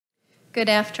Good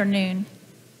afternoon.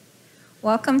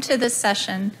 Welcome to the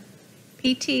session,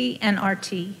 PT and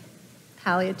RT,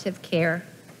 Palliative Care.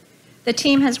 The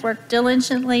team has worked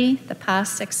diligently the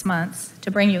past 6 months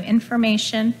to bring you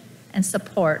information and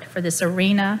support for this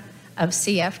arena of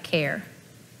CF care.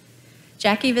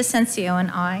 Jackie Vicencio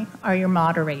and I are your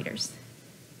moderators.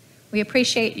 We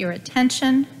appreciate your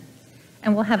attention,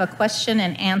 and we'll have a question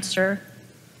and answer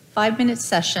 5-minute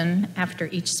session after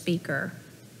each speaker.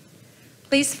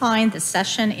 Please find the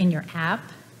session in your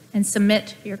app and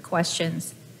submit your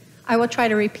questions. I will try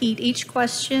to repeat each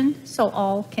question so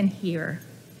all can hear.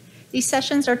 These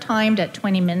sessions are timed at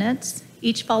 20 minutes,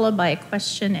 each followed by a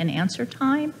question and answer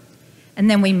time, and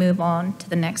then we move on to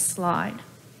the next slide.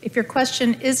 If your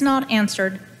question is not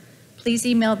answered, please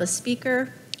email the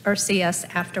speaker or see us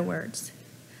afterwards.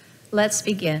 Let's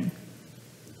begin.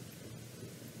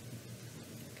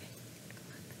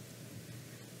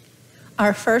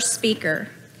 Our first speaker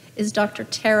is Dr.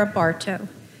 Tara Bartow,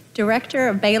 Director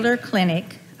of Baylor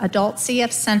Clinic, Adult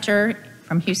CF Center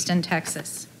from Houston,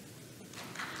 Texas.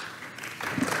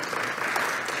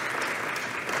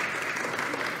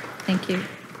 Thank you.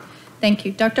 Thank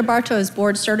you. Dr. Bartow is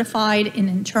board certified in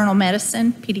internal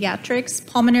medicine, pediatrics,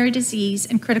 pulmonary disease,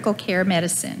 and critical care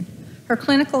medicine. Her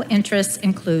clinical interests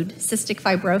include cystic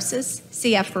fibrosis,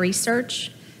 CF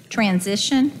research,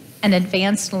 transition, and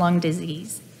advanced lung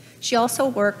disease. She also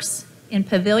works in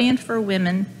Pavilion for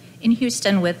Women in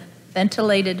Houston with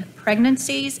ventilated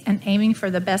pregnancies and aiming for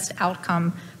the best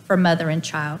outcome for mother and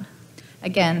child.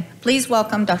 Again, please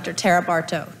welcome Dr. Tara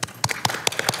Bartow.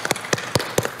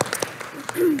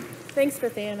 Thanks,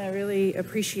 Beth Ann. I really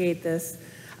appreciate this.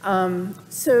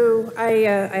 So I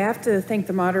have to thank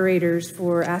the moderators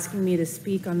for asking me to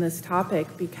speak on this topic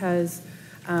because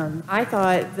I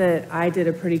thought that I did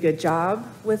a pretty good job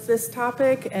with this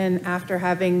topic, and after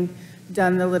having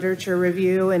done the literature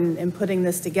review and putting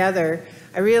this together,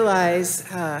 I realized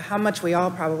how much we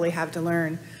all probably have to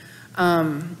learn.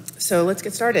 So let's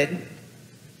get started.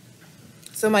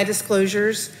 So my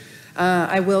disclosures,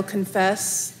 I will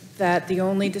confess that the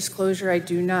only disclosure I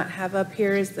do not have up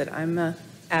here is that I'm a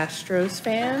Astros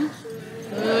fan.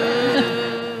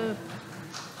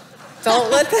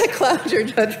 Don't let that cloud your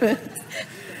judgment.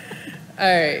 All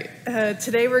right,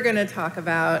 today we're going to talk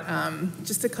about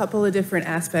just a couple of different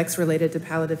aspects related to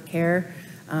palliative care.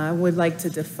 I would like to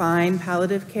define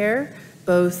palliative care,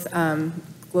 both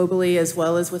globally as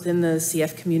well as within the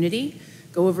CF community,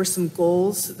 go over some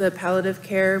goals that palliative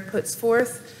care puts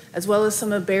forth, as well as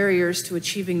some of the barriers to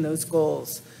achieving those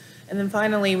goals. And then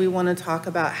finally, we want to talk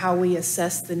about how we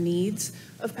assess the needs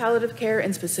of palliative care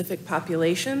in specific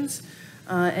populations,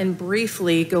 and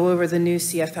briefly go over the new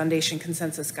CF Foundation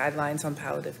consensus guidelines on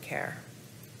palliative care.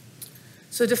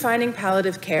 So defining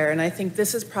palliative care, and I think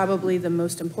this is probably the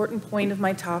most important point of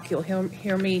my talk. You'll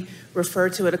hear me refer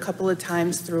to it a couple of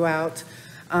times throughout.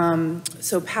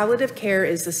 So palliative care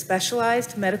is the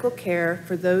specialized medical care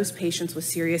for those patients with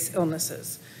serious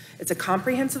illnesses. It's a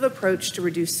comprehensive approach to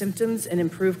reduce symptoms and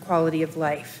improve quality of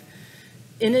life.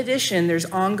 In addition, there's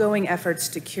ongoing efforts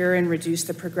to cure and reduce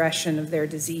the progression of their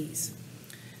disease.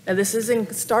 Now, this is in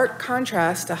stark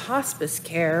contrast to hospice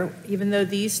care. Even though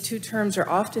these two terms are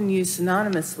often used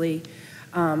synonymously,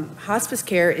 hospice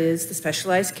care is the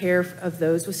specialized care of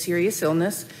those with serious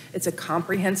illness. It's a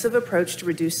comprehensive approach to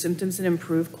reduce symptoms and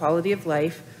improve quality of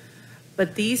life.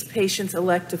 But these patients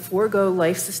elect to forego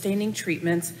life-sustaining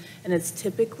treatments, and it's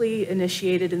typically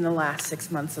initiated in the last 6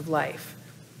 months of life.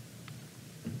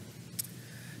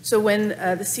 So when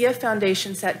the CF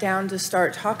Foundation sat down to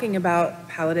start talking about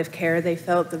palliative care, they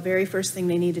felt the very first thing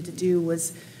they needed to do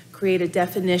was create a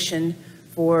definition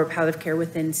for palliative care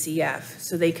within CF.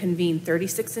 So they convened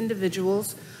 36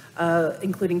 individuals,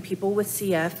 including people with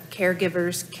CF,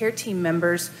 caregivers, care team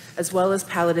members, as well as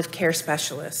palliative care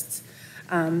specialists.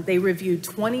 They reviewed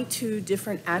 22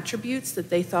 different attributes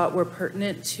that they thought were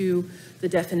pertinent to the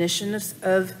definition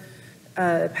of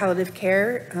palliative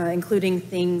care, including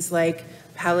things like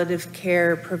palliative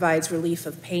care provides relief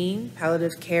of pain,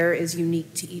 palliative care is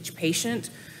unique to each patient,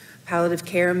 palliative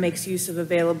care makes use of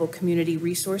available community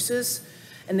resources,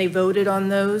 and they voted on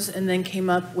those and then came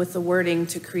up with the wording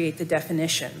to create the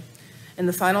definition. And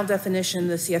the final definition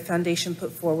the CF Foundation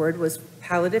put forward was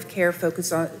palliative care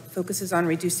focuses on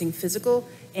reducing physical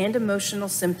and emotional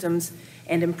symptoms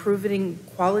and improving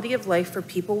quality of life for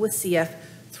people with CF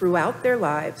throughout their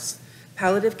lives.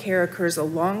 Palliative care occurs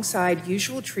alongside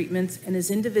usual treatments and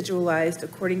is individualized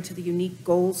according to the unique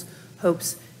goals,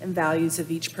 hopes, and values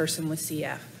of each person with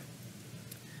CF.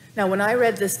 Now, when I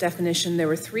read this definition, there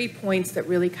were 3 points that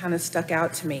really kind of stuck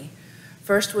out to me.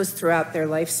 First was throughout their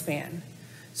lifespan.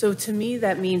 So to me,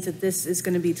 that means that this is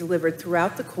going to be delivered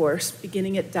throughout the course,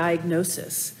 beginning at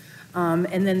diagnosis. And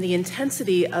then the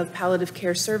intensity of palliative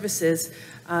care services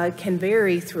can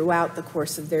vary throughout the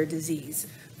course of their disease,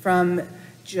 from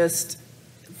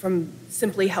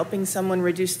simply helping someone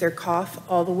reduce their cough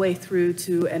all the way through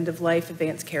to end-of-life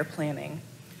advanced care planning.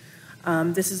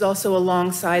 This is also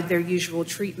alongside their usual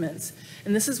treatments.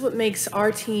 And this is what makes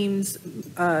our teams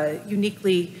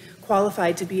uniquely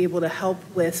qualified to be able to help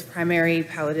with primary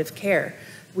palliative care.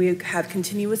 We have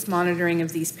continuous monitoring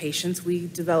of these patients. We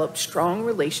develop strong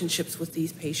relationships with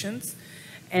these patients,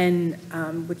 and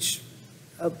which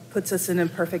puts us in a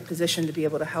perfect position to be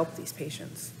able to help these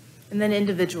patients. And then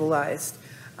individualized.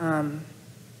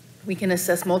 We can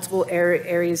assess multiple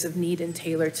areas of need and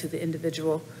tailor to the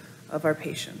individual of our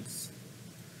patients.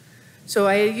 So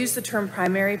I use the term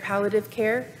primary palliative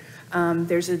care.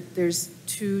 There's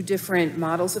two different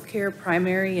models of care,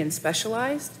 primary and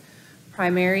specialized.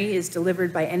 Primary is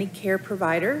delivered by any care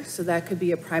provider, so that could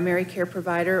be a primary care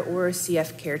provider or a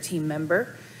CF care team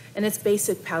member, and it's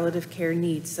basic palliative care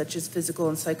needs such as physical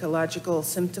and psychological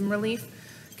symptom relief,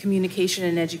 communication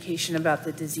and education about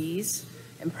the disease,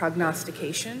 and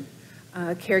prognostication,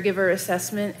 caregiver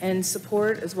assessment and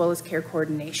support, as well as care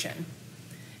coordination.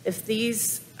 If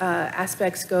these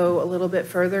aspects go a little bit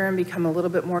further and become a little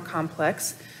bit more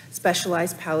complex,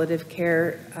 specialized palliative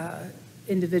care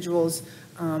individuals,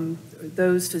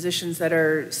 those physicians that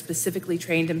are specifically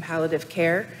trained in palliative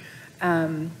care,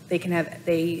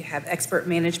 they have expert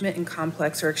management in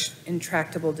complex or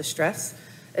intractable distress,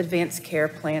 advanced care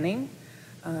planning,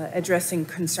 addressing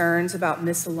concerns about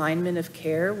misalignment of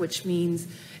care, which means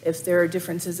if there are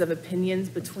differences of opinions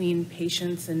between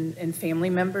patients and family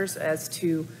members as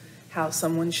to how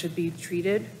someone should be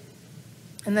treated,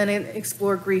 and then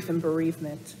explore grief and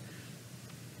bereavement.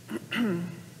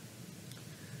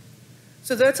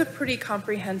 So that's a pretty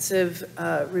comprehensive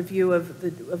review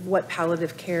of what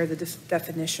palliative care, the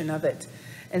definition of it.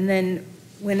 And then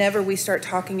whenever we start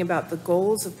talking about the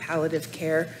goals of palliative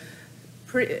care,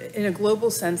 in a global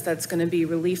sense, that's going to be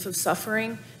relief of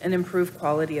suffering and improved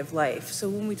quality of life. So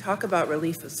when we talk about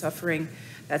relief of suffering,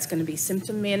 that's going to be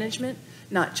symptom management,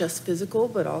 not just physical,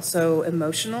 but also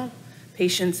emotional.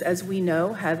 Patients, as we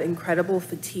know, have incredible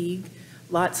fatigue,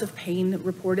 lots of pain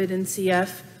reported in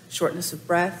CF, shortness of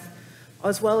breath,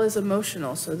 as well as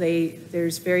emotional. So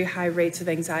there's very high rates of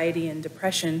anxiety and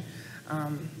depression,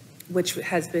 which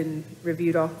has been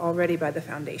reviewed already by the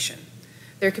Foundation.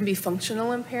 There can be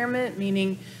functional impairment,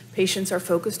 meaning patients are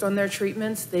focused on their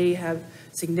treatments. They have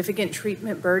significant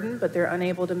treatment burden, but they're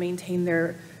unable to maintain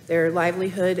their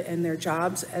livelihood and their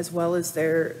jobs as well as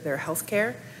their health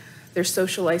care. There's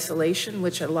social isolation,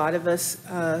 which a lot of us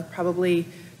probably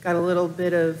got a little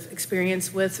bit of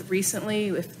experience with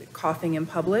recently with coughing in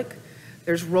public.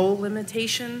 There's role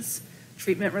limitations,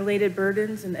 treatment-related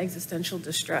burdens, and existential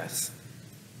distress.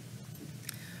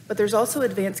 But there's also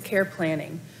advanced care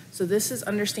planning. So this is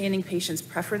understanding patients'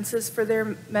 preferences for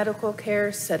their medical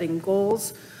care, setting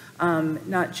goals,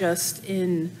 not just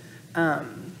in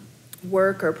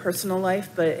work or personal life,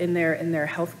 but in their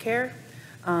health care,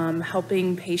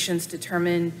 helping patients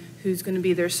determine who's going to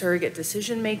be their surrogate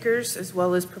decision makers, as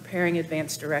well as preparing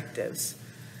advanced directives.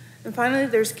 And finally,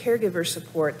 there's caregiver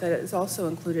support that is also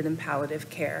included in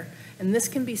palliative care. And this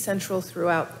can be central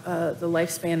throughout the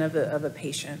lifespan of a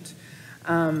patient.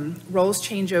 Roles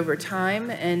change over time,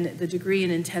 and the degree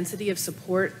and intensity of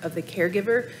support of the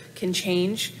caregiver can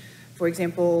change. For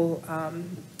example,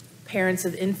 parents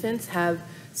of infants have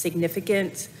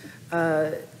significant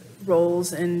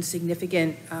roles and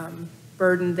significant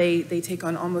burden. They take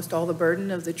on almost all the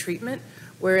burden of the treatment,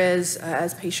 whereas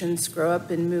as patients grow up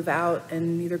and move out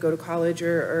and either go to college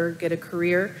or get a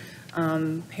career,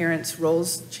 parents'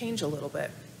 roles change a little bit.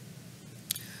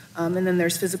 And then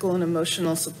there's physical and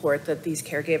emotional support that these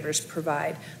caregivers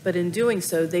provide. But in doing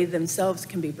so, they themselves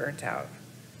can be burnt out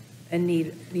and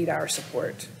need our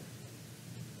support.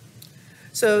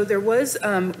 So there was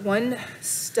one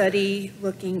study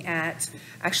looking at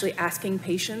actually asking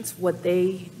patients what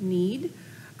they need.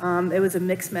 It was a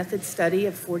mixed method study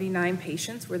of 49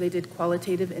 patients where they did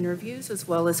qualitative interviews as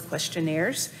well as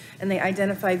questionnaires, and they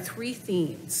identified 3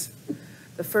 themes.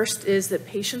 The first is that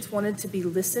patients wanted to be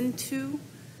listened to,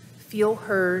 feel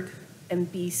heard, and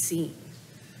be seen.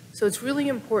 So it's really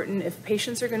important if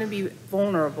patients are going to be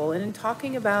vulnerable, and in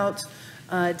talking about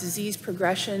disease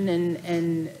progression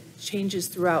and changes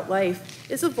throughout life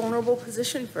is a vulnerable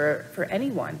position for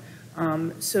anyone.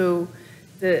 So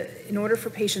in order for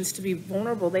patients to be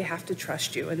vulnerable, they have to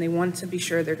trust you, and they want to be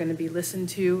sure they're going to be listened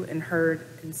to and heard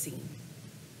and seen.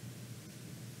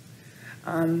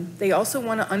 They also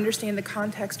want to understand the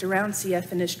context around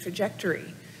CF and its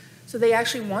trajectory. So they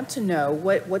actually want to know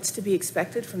what's to be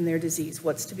expected from their disease,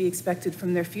 what's to be expected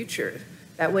from their future.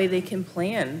 That way they can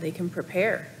plan, they can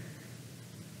prepare.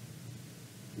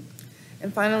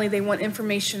 And finally, they want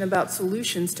information about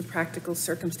solutions to practical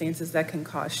circumstances that can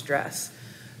cause stress.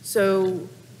 So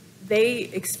they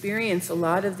experience a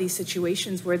lot of these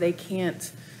situations where they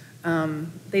can't,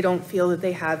 they don't feel that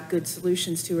they have good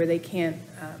solutions to, or they can't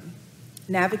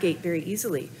navigate very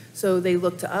easily. So they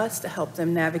look to us to help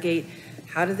them navigate.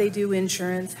 How do they do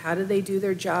insurance? How do they do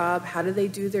their job? How do they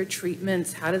do their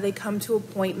treatments? How do they come to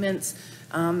appointments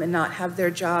and not have their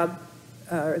job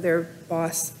or their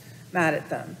boss mad at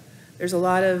them? There's a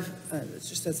lot of,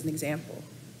 just as an example.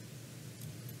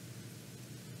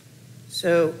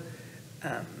 So,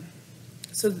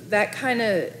 so that kind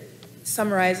of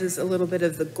summarizes a little bit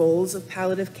of the goals of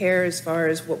palliative care as far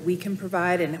as what we can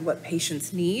provide and what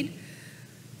patients need.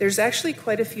 There's actually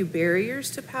quite a few barriers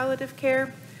to palliative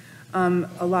care.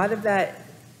 A lot of that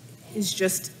is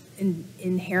just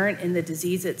inherent in the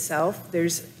disease itself.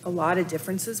 There's a lot of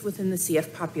differences within the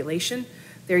CF population.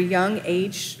 They're young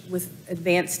age with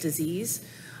advanced disease.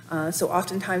 So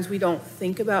oftentimes we don't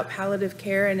think about palliative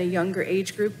care in a younger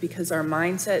age group because our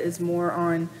mindset is more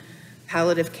on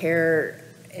palliative care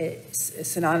is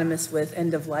synonymous with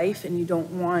end of life, and you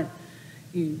want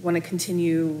to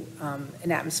continue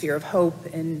an atmosphere of hope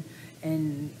and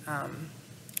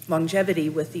longevity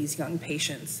with these young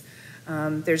patients.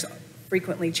 There's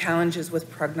frequently challenges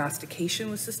with prognostication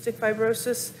with cystic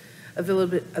fibrosis.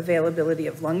 Availability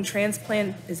of lung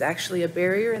transplant is actually a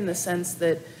barrier in the sense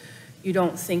that you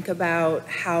don't think about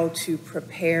how to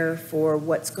prepare for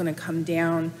what's going to come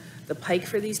down the pike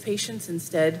for these patients.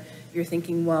 Instead, you're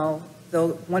thinking, well,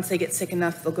 once they get sick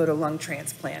enough, they'll go to lung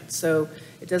transplant. So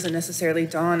it doesn't necessarily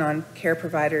dawn on care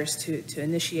providers to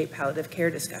initiate palliative care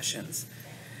discussions.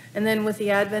 And then with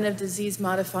the advent of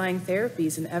disease-modifying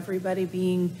therapies and everybody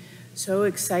being so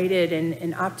excited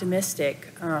and optimistic,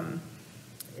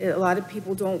 a lot of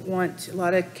people don't want, a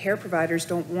lot of care providers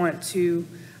don't want to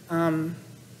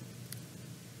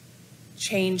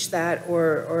change that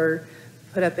or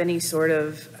put up any sort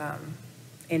of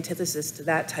antithesis to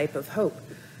that type of hope.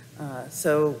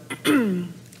 So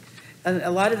a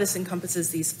lot of this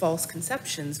encompasses these false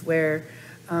conceptions where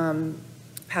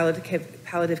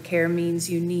palliative care means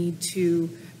you need to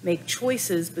make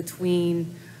choices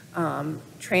between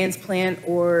transplant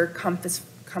or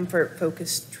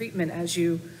comfort-focused treatment as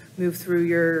you move through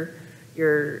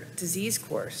your disease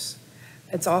course.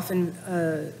 It's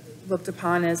often looked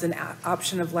upon as an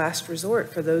option of last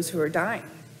resort for those who are dying.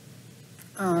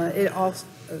 It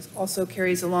also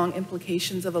carries along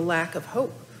implications of a lack of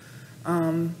hope.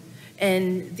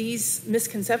 And these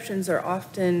misconceptions are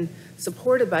often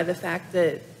supported by the fact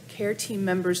that care team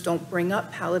members don't bring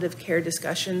up palliative care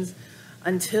discussions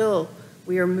until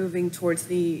we are moving towards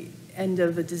the end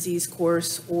of a disease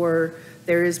course or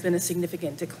there has been a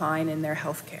significant decline in their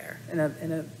health care, in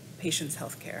a patient's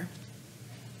health care.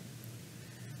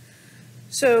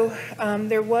 So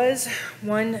there was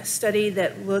one study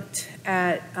that looked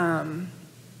at,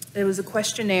 it was a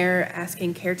questionnaire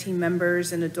asking care team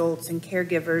members and adults and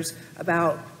caregivers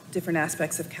about different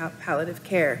aspects of palliative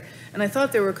care. And I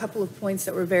thought there were a couple of points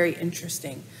that were very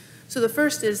interesting. So the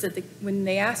first is that when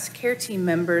they asked care team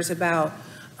members about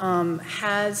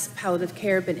has palliative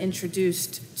care been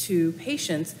introduced to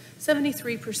patients,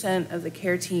 73% of the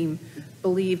care team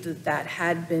believed that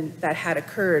had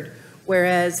occurred,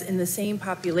 whereas in the same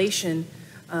population,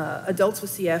 adults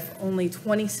with CF, only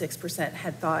 26%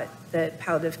 had thought that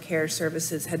palliative care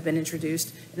services had been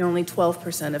introduced, and only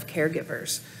 12% of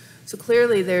caregivers. So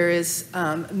clearly there is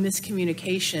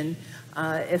miscommunication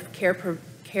if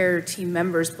care team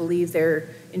members believe they're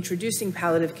introducing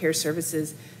palliative care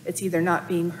services, it's either not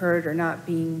being heard or not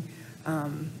being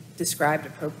described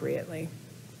appropriately.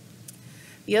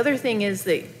 The other thing is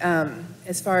that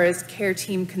as far as care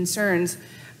team concerns,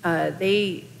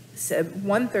 they said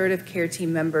 1/3 of care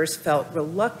team members felt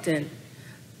that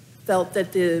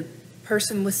the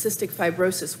person with cystic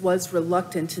fibrosis was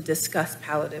reluctant to discuss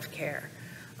palliative care.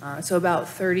 So about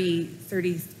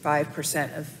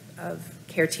 35% of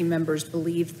care team members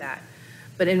believed that.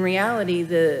 But in reality,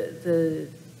 the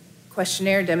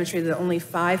questionnaire demonstrated that only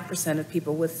 5% of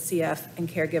people with CF and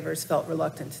caregivers felt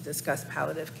reluctant to discuss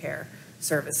palliative care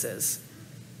services.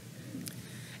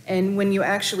 And when you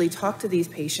actually talk to these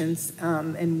patients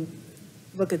and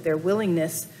look at their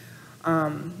willingness,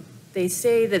 they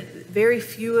say that very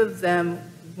few of them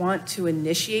want to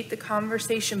initiate the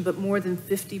conversation, but more than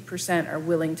 50% are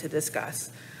willing to discuss.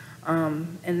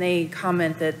 And they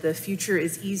comment that the future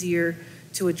is easier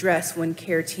to address when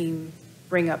care team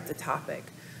bring up the topic.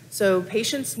 So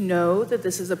patients know that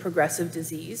this is a progressive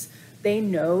disease. They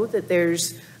know that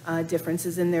there's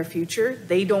differences in their future.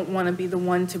 They don't want to be the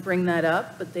one to bring that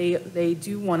up, but they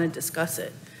do want to discuss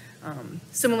it.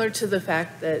 Similar to the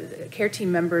fact that care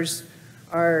team members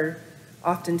are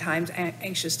oftentimes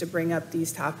anxious to bring up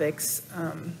these topics,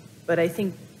 but I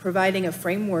think providing a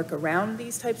framework around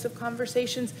these types of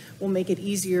conversations will make it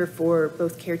easier for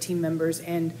both care team members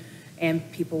and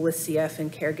people with CF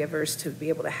and caregivers to be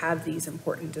able to have these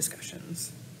important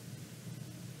discussions.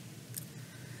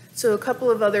 So a couple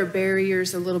of other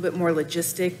barriers, a little bit more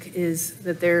logistic, is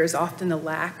that there is often a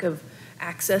lack of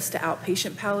access to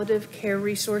outpatient palliative care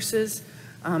resources,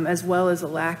 as well as a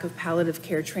lack of palliative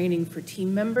care training for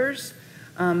team members.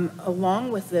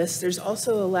 Along with this, there's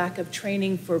also a lack of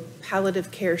training for palliative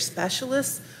care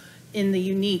specialists in the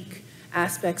unique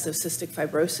aspects of cystic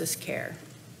fibrosis care.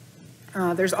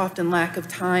 There's often lack of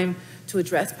time to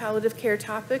address palliative care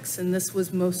topics, and this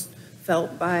was most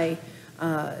felt by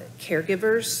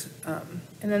caregivers.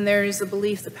 And then there is a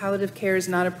belief that palliative care is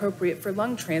not appropriate for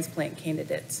lung transplant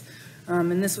candidates.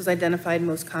 And this was identified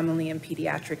most commonly in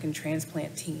pediatric and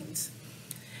transplant teams.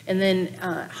 And then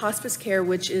hospice care,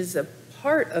 which is a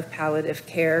part of palliative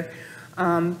care,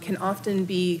 can often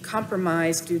be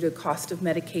compromised due to cost of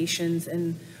medications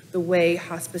and the way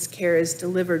hospice care is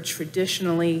delivered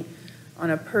traditionally on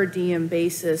a per diem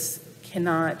basis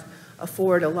cannot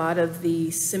afford a lot of the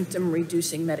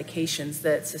symptom-reducing medications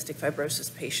that cystic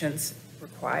fibrosis patients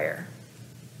require.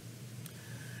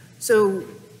 So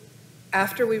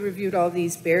after we reviewed all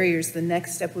these barriers, the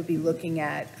next step would be looking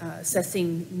at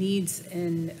assessing needs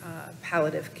in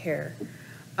palliative care.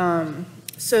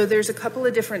 So there's a couple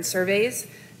of different surveys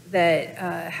that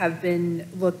have been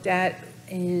looked at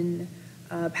in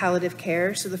palliative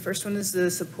care. So the first one is the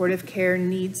Supportive Care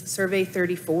Needs Survey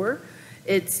 34.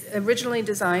 It's originally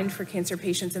designed for cancer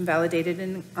patients and validated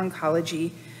in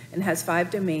oncology and has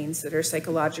 5 domains that are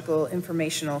psychological,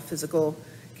 informational, physical,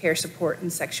 care support,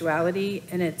 and sexuality,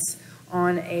 and it's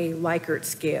on a Likert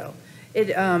scale.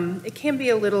 It can be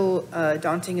a little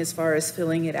daunting as far as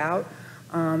filling it out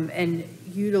and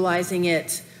utilizing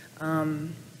it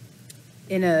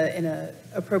in a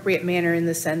appropriate manner, in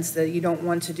the sense that you don't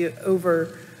want to do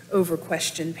over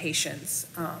question patients,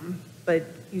 but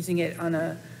using it on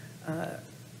a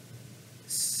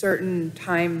certain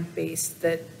time base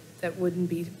that wouldn't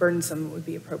be burdensome would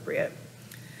be appropriate.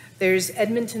 There's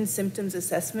Edmonton Symptoms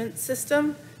Assessment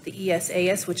System, the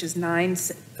ESAS, which is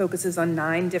focuses on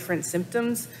 9 different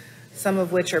symptoms, some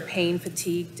of which are pain,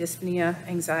 fatigue, dyspnea,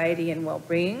 anxiety, and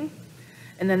well-being.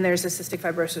 And then there's a Cystic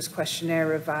Fibrosis Questionnaire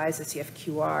Revised, the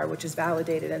CFQR, which is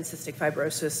validated in cystic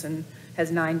fibrosis and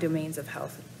has 9 domains of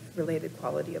health-related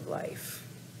quality of life.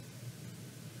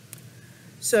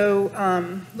 So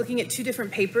looking at 2 different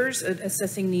papers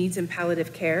assessing needs in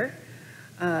palliative care,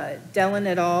 Dellin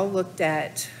et al. Looked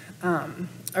at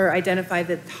or identified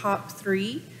the top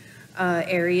 3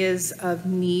 areas of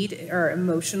need or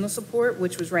emotional support,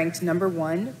 which was ranked number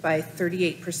 1 by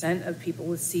 38% of people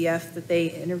with CF that they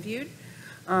interviewed.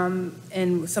 And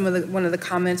one of the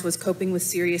comments was coping with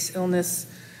serious illness,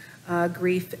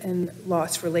 grief, and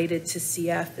loss related to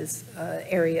CF is an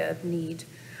area of need.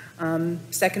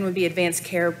 Second would be advanced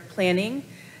care planning.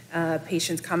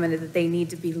 Patients commented that they need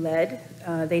to be led,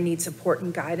 they need support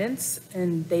and guidance,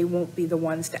 and they won't be the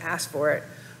ones to ask for it,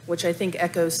 which I think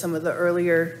echoes some of the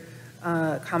earlier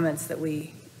comments that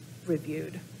we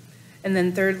reviewed. And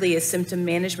then thirdly is symptom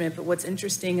management, but what's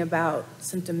interesting about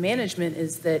symptom management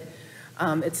is that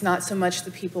it's not so much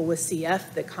the people with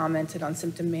CF that commented on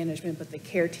symptom management, but the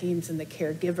care teams and the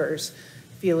caregivers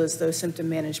feel as though symptom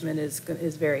management is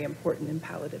very important in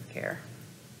palliative care.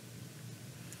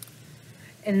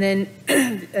 And then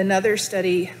another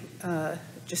study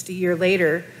just a year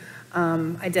later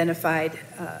identified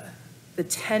the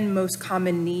 10 most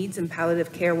common needs in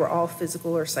palliative care were all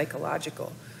physical or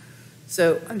psychological.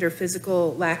 So under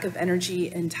physical, lack of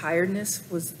energy and tiredness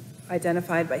was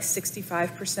identified by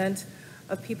 65%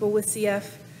 of people with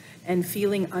CF, and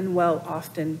feeling unwell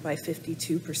often by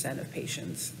 52% of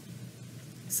patients.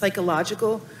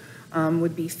 Psychological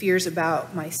would be fears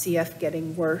about my CF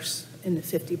getting worse in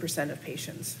 50% of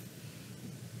patients.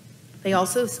 They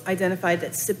also identified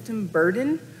that symptom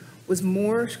burden was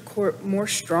more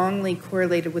strongly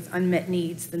correlated with unmet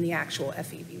needs than the actual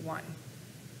FEV1.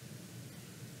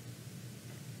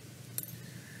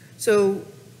 So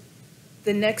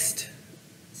the next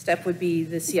step would be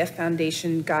the CF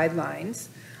Foundation guidelines.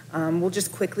 We'll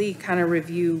just quickly kind of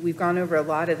review. We've gone over a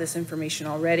lot of this information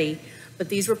already, but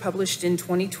these were published in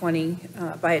 2020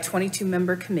 by a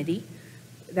 22-member committee.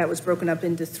 that was broken up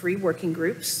into 3 working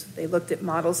groups. They looked at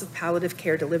models of palliative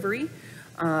care delivery,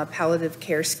 palliative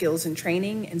care skills and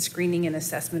training, and screening and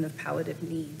assessment of palliative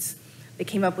needs. They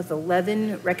came up with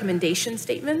 11 recommendation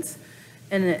statements,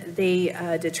 and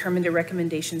they determined a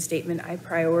recommendation statement a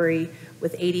priori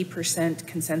with 80%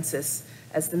 consensus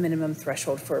as the minimum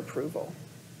threshold for approval.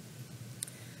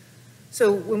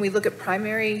 So when we look at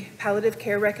primary palliative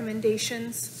care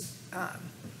recommendations,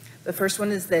 the first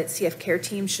one is that CF care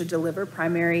teams should deliver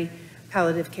primary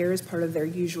palliative care as part of their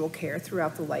usual care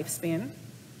throughout the lifespan.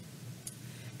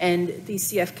 And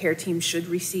these CF care teams should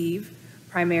receive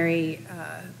primary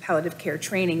palliative care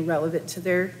training relevant to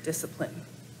their discipline.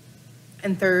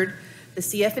 And third, the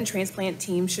CF and transplant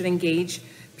team should engage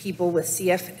people with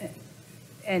CF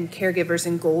and caregivers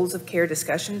in goals of care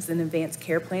discussions and advanced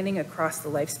care planning across the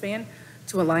lifespan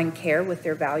to align care with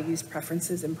their values,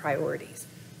 preferences, and priorities.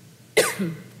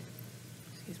 Excuse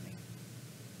me.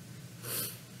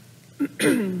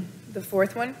 The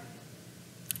fourth one,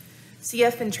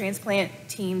 CF and transplant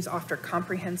teams offer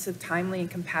comprehensive, timely, and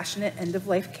compassionate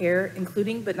end-of-life care,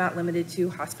 including but not limited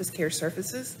to hospice care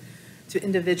services to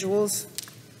individuals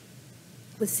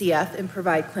with CF, and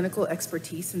provide clinical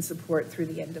expertise and support through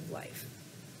the end of life.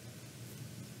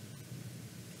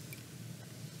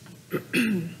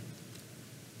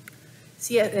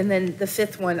 CF, and then the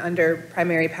fifth one under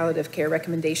primary palliative care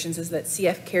recommendations is that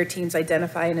CF care teams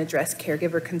identify and address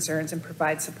caregiver concerns and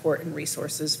provide support and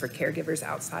resources for caregivers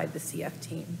outside the CF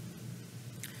team.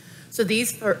 So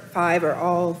these 5 are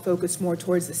all focused more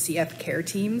towards the CF care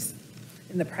teams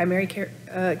in the primary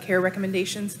care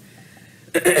recommendations.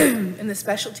 In the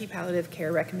specialty palliative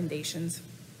care recommendations,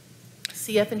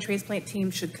 CF and transplant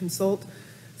teams should consult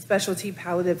specialty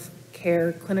palliative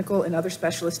care, clinical, and other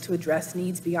specialists to address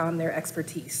needs beyond their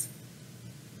expertise.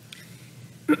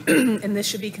 And this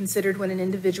should be considered when an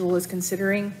individual is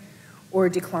considering or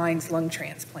declines lung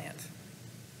transplant.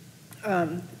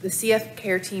 The CF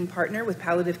care team partner with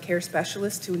palliative care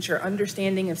specialists to ensure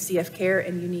understanding of CF care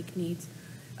and unique needs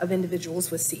of individuals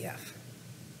with CF.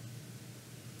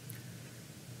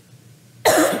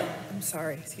 I'm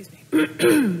sorry, excuse me.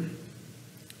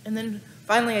 And then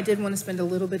finally, I did want to spend a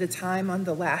little bit of time on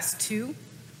the last 2,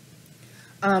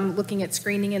 looking at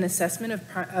screening and assessment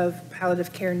of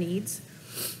palliative care needs.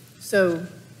 So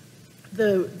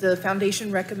the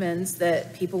foundation recommends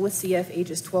that people with CF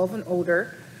ages 12 and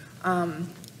older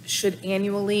should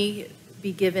annually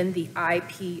be given the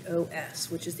IPOS,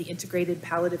 which is the Integrated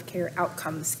Palliative Care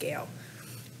Outcome Scale,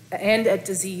 and at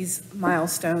disease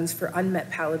milestones for unmet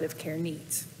palliative care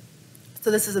needs. So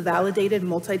this is a validated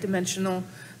multidimensional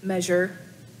measure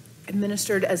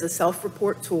administered as a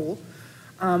self-report tool.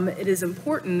 It is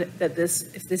important that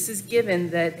if this is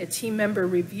given, that a team member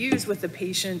reviews with the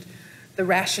patient the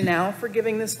rationale for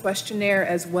giving this questionnaire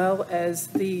as well as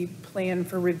the plan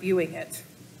for reviewing it.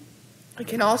 It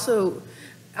can also,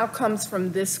 outcomes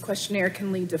from this questionnaire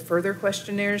can lead to further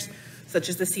questionnaires such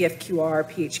as the CFQR,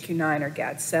 PHQ-9, or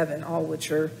GAD-7, all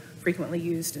which are frequently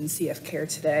used in CF care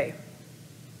today.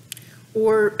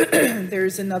 Or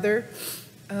there's another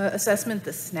assessment,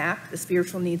 the SNAP, the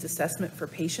Spiritual Needs Assessment for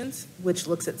Patients, which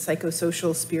looks at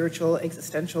psychosocial, spiritual,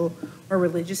 existential, or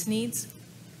religious needs.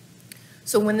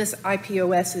 So when this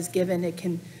IPOS is given, it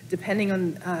can, depending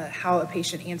on how a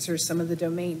patient answers some of the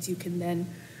domains, you can then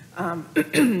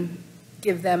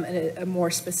give them a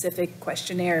more specific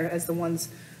questionnaire as the ones,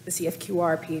 the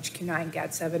CFQR, PHQ-9,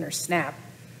 GAD-7, or SNAP,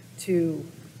 to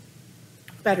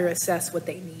better assess what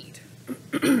they need.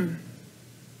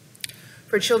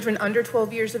 For children under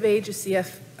 12 years of age, the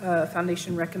CF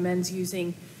Foundation recommends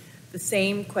using the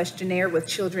same questionnaire with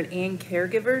children and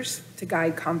caregivers to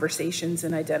guide conversations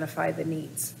and identify the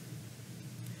needs.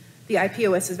 The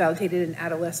IPOS is validated in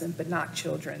adolescent, but not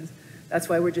children. That's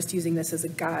why we're just using this as a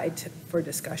guide for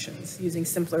discussions, using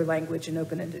simpler language and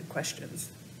open-ended questions.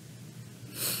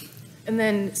 And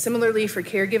then similarly for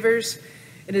caregivers,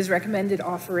 it is recommended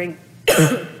offering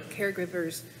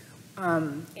caregivers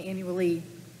annually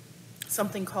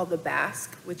something called the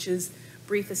BASC, which is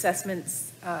Brief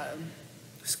Assessments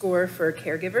Score for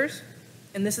Caregivers.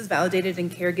 And this is validated in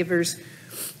caregivers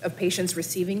of patients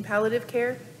receiving palliative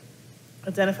care,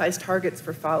 identifies targets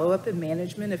for follow-up and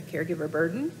management of caregiver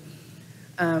burden.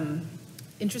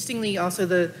 Interestingly, also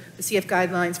the CF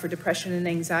guidelines for depression and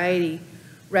anxiety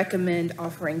recommend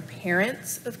offering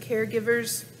parents of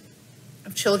caregivers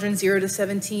of children 0 to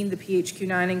 17, the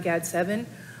PHQ-9 and GAD-7,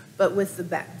 but with the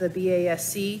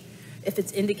BASC, if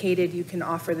it's indicated, you can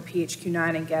offer the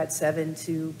PHQ-9 and GAD-7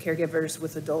 to caregivers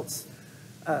with adults,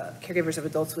 caregivers of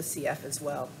adults with CF as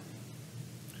well.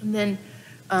 And then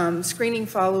Screening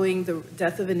following the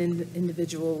death of an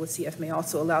individual with CF may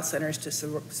also allow centers to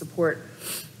support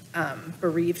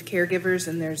bereaved caregivers,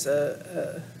 and there's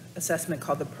a assessment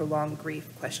called the Prolonged Grief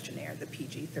Questionnaire, the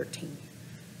PG-13.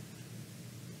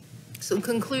 So in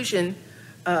conclusion,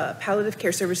 palliative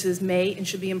care services may and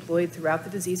should be employed throughout the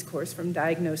disease course from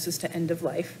diagnosis to end of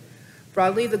life.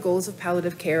 Broadly, the goals of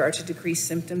palliative care are to decrease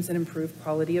symptoms and improve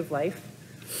quality of life.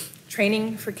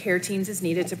 Training for care teams is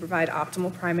needed to provide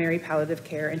optimal primary palliative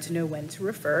care and to know when to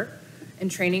refer, and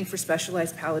training for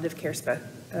specialized palliative care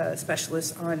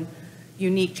specialists on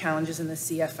unique challenges in the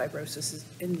CF fibrosis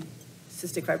and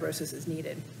cystic fibrosis is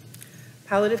needed.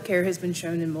 Palliative care has been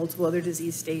shown in multiple other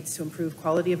disease states to improve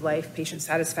quality of life, patient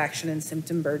satisfaction, and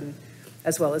symptom burden,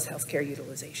 as well as healthcare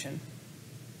utilization.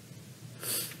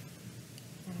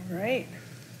 All right.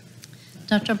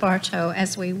 Dr. Bartow,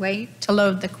 as we wait to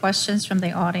load the questions from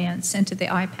the audience into the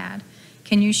iPad,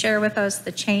 can you share with us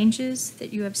the changes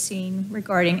that you have seen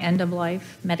regarding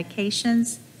end-of-life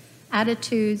medications,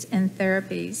 attitudes, and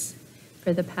therapies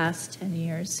for the past 10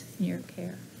 years in your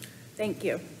care? Thank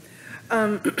you.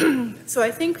 So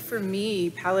I think for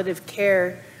me, palliative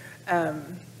care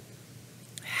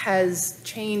has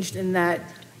changed in that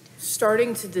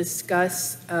starting to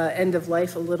discuss end of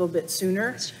life a little bit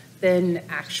sooner than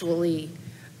actually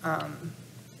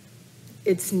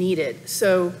it's needed.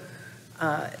 So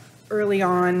early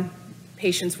on,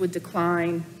 patients would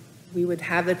decline. We would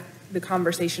have the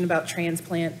conversation about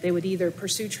transplant. They would either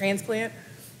pursue transplant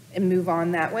and move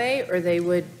on that way, or they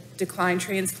would decline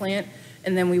transplant,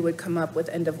 and then we would come up with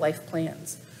end-of-life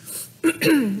plans.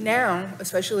 Now,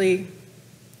 especially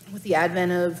with the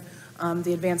advent of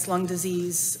the advanced lung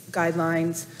disease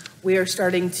guidelines, we are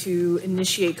starting to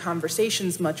initiate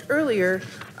conversations much earlier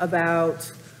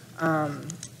about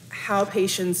how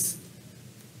patients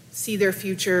see their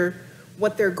future,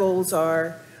 what their goals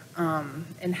are,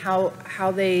 and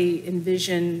how they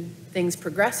envision things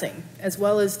progressing, as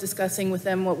well as discussing with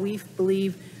them what we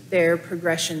believe their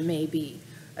progression may be.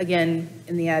 Again,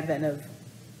 in the advent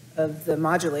of the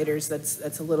modulators,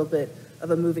 that's a little bit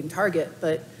of a moving target,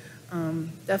 but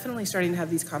definitely starting to have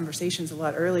these conversations a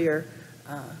lot earlier,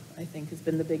 I think has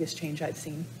been the biggest change I've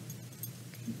seen.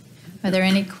 Are there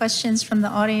any questions from the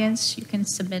audience? You can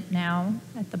submit now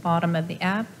at the bottom of the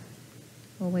app.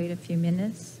 We'll wait a few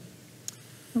minutes.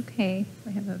 Okay,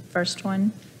 we have a first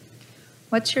one.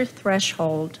 What's your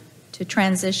threshold to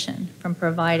transition from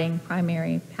providing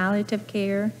primary palliative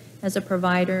care as a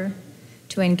provider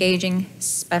to engaging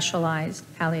specialized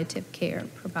palliative care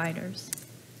providers?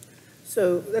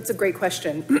 So that's a great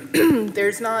question.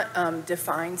 There's not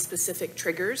defined specific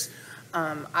triggers.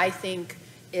 I think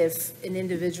if an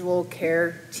individual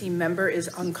care team member is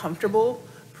uncomfortable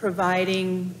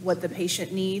providing what the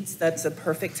patient needs, that's a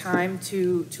perfect time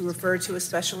to refer to a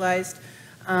specialized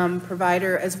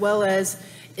provider, as well as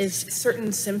if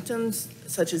certain symptoms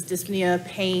such as dyspnea,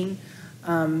 pain,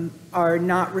 are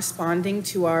not responding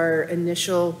to our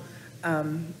initial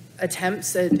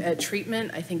attempts at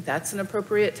treatment, I think that's an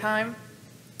appropriate time.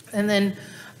 And then,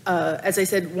 as I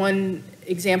said, one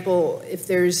example, if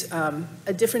there's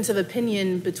a difference of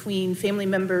opinion between family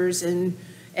members and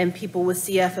people with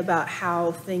CF about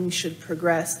how things should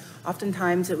progress,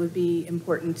 oftentimes it would be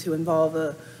important to involve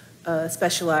a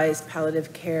specialized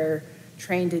palliative care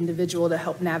trained individual to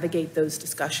help navigate those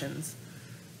discussions.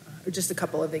 Or just a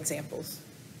couple of examples.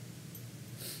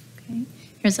 Okay,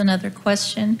 here's another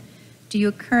question. Do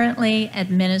you currently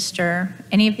administer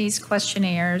any of these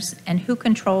questionnaires, and who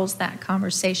controls that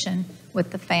conversation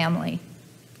with the family?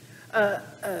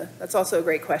 That's also a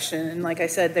great question, and like I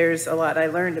said, there's a lot I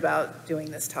learned about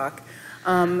doing this talk.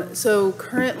 So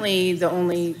currently, the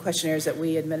only questionnaires that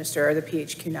we administer are the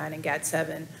PHQ-9 and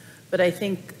GAD-7, but I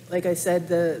think, like I said,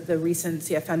 the recent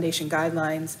CF Foundation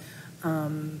guidelines,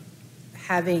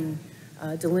 having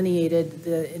delineated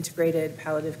the integrated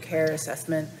palliative care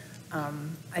assessment,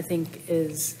 I think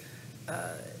is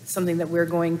something that we're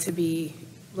going to be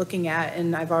looking at,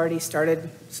 and I've already started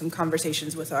some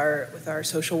conversations with our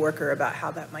social worker about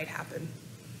how that might happen.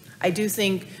 I do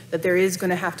think that there is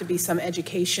going to have to be some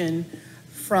education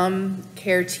from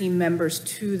care team members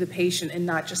to the patient, and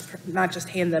not just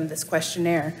hand them this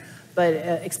questionnaire, but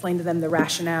explain to them the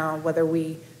rationale, whether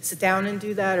we sit down and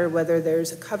do that or whether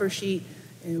there's a cover sheet.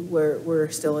 And we're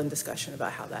still in discussion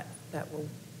about how that will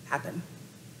happen.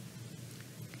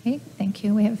 Okay, thank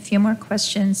you. We have a few more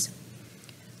questions.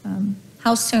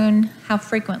 How soon, how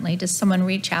frequently does someone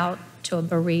reach out to a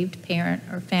bereaved parent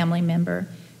or family member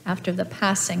after the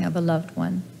passing of a loved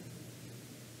one?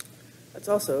 That's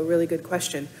also a really good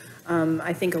question.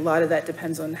 I think a lot of that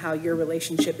depends on how your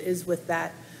relationship is with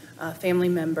that family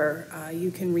member,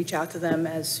 you can reach out to them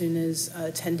as soon as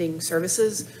attending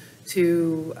services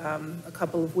to a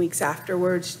couple of weeks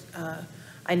afterwards.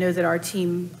 I know that our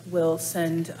team will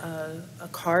send a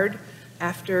card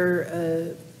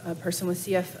after a person with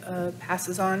CF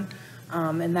passes on,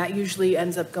 and that usually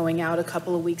ends up going out a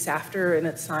couple of weeks after, and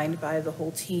it's signed by the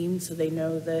whole team so they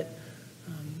know that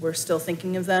we're still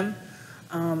thinking of them.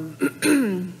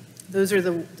 Those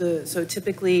are so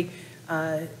typically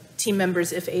team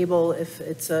members, if able, if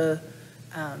it's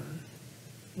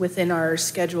within our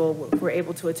schedule, if we're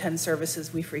able to attend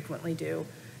services, we frequently do.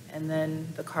 And then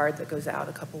the card that goes out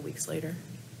a couple weeks later.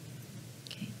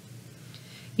 Okay.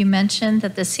 You mentioned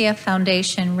that the CF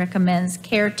Foundation recommends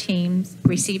care teams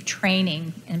receive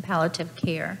training in palliative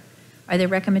care. Are there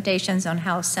recommendations on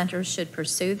how centers should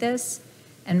pursue this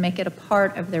and make it a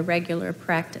part of their regular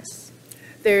practice?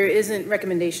 There isn't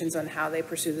recommendations on how they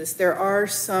pursue this. There are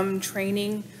some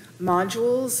training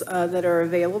modules that are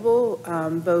available,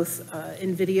 both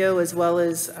in video as well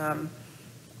as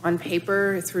on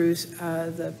paper through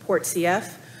the Port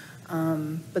CF,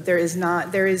 but there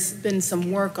has been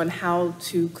some work on how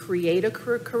to create a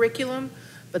curriculum,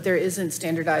 but there isn't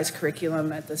standardized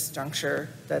curriculum at this juncture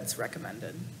that's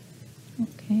recommended.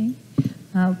 Okay.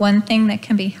 One thing that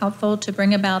can be helpful to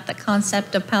bring about the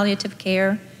concept of palliative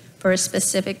care for a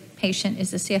specific patient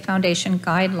is the CF Foundation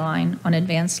guideline on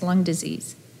advanced lung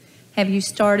disease. Have you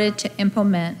started to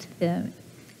implement the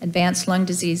advanced lung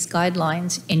disease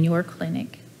guidelines in your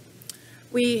clinic?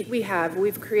 We have.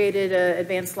 We've created an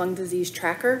advanced lung disease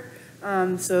tracker.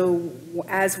 So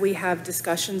as we have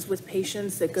discussions with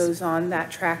patients that goes on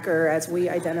that tracker, as we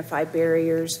identify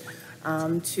barriers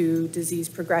to disease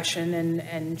progression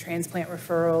and transplant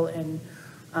referral, and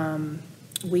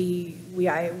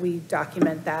we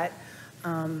document that.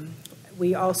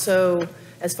 We also,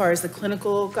 as far as the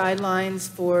clinical guidelines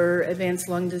for advanced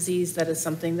lung disease, that is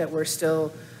something that we're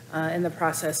still in the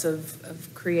process of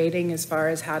creating as far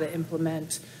as how to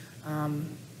implement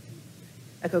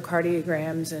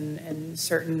echocardiograms and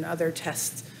certain other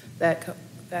tests that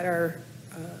are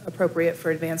appropriate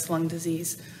for advanced lung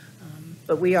disease.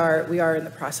 But we are in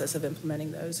the process of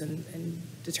implementing those and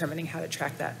determining how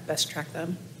to best track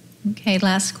them. Okay,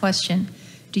 last question.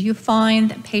 Do you find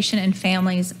that patient and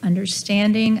families'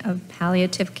 understanding of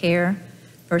palliative care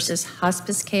versus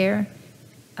hospice care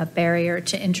a barrier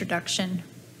to introduction?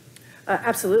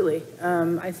 Absolutely.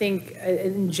 I think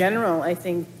in general, I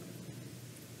think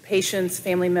patients,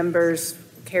 family members,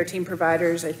 care team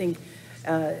providers, I think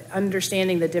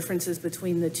understanding the differences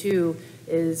between the two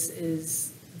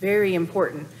is very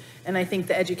important. And I think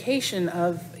the education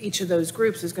of each of those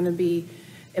groups is going to be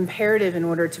imperative in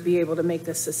order to be able to make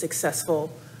this a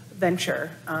successful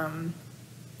venture,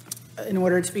 in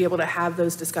order to be able to have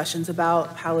those discussions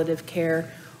about palliative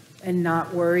care and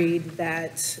not worried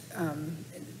that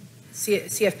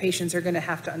CF patients are going to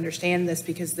have to understand this,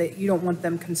 because you don't want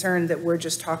them concerned that we're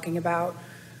just talking about,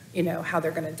 how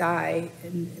they're going to die.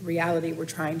 In reality, we're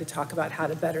trying to talk about how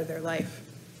to better their life.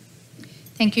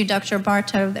 Thank you, Dr.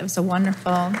 Bartow. That was a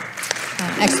wonderful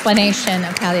explanation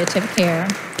of palliative care.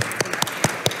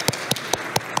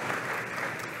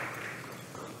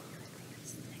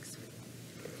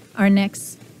 Our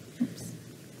next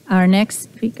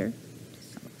speaker.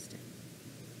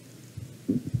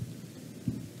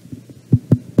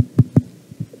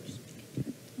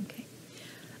 Okay.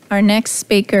 Our next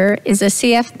speaker is a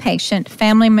CF patient,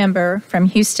 family member from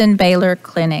Houston Baylor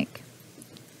Clinic.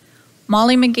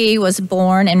 Molly McGee was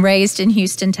born and raised in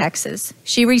Houston, Texas.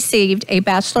 She received a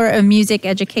Bachelor of Music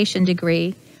Education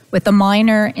degree with a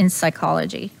minor in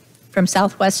psychology from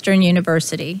Southwestern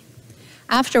University.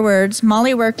 Afterwards,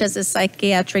 Molly worked as a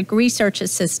psychiatric research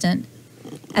assistant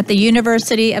at the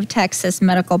University of Texas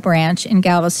Medical Branch in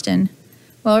Galveston,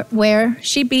 where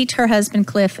she beat her husband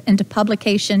Cliff into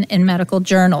publication in medical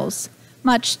journals,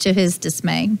 much to his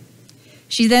dismay.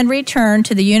 She then returned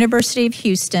to the University of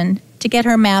Houston to get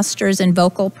her master's in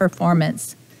vocal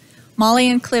performance. Molly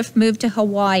and Cliff moved to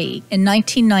Hawaii in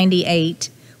 1998,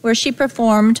 where she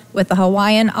performed with the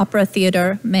Hawaiian Opera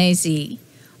Theater Meiji,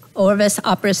 Orvis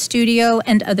Opera Studio,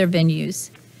 and other venues.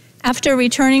 After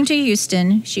returning to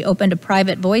Houston, she opened a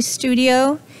private voice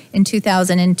studio in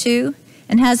 2002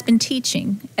 and has been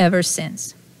teaching ever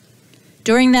since.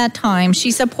 During that time,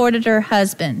 she supported her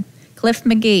husband, Cliff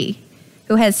McGee,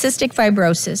 who had cystic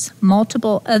fibrosis,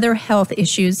 multiple other health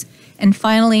issues, and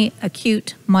finally,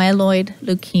 acute myeloid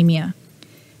leukemia.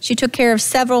 She took care of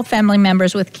several family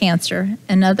members with cancer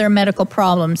and other medical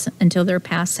problems until their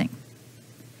passing.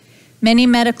 Many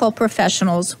medical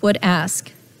professionals would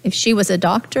ask if she was a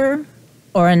doctor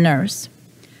or a nurse.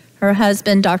 Her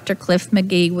husband, Dr. Cliff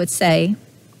McGee, would say,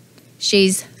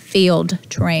 She's field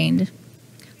trained.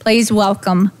 Please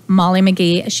welcome Molly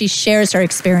McGee as she shares her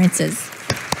experiences.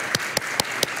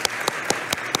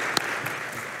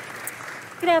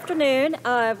 Good afternoon.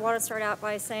 I want to start out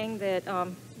by saying that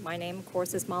my name, of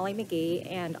course, is Molly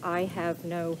McGee, and I have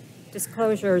no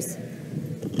disclosures.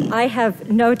 I have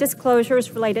no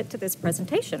disclosures related to this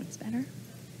presentation. Is better?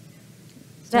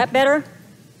 Is that better?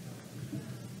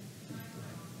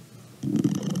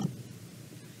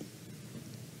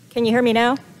 Can you hear me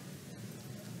now?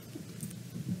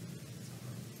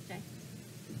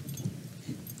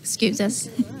 Excuse us.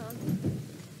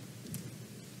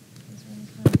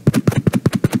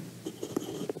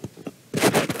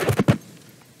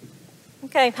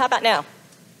 Okay, how about now?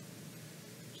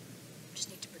 Just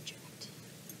need to project.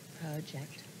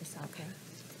 Project. Is that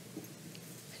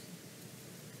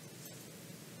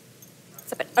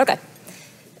okay?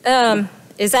 Okay.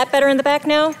 Is that better in the back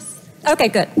now? Okay,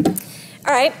 good.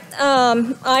 All right.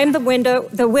 I'm the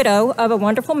widow of a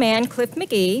wonderful man, Cliff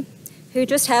McGee, who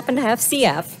just happened to have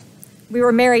CF. We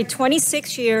were married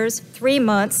 26 years, 3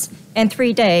 months, and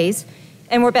 3 days,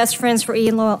 and we're best friends for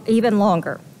even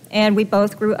longer. And we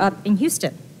both grew up in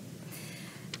Houston.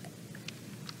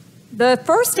 The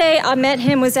first day I met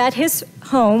him was at his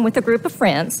home with a group of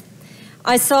friends.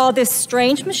 I saw this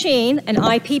strange machine, an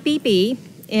IPBB,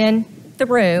 in the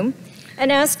room,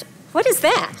 and asked, "What is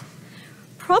that?"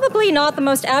 Probably not the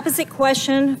most apposite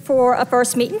question for a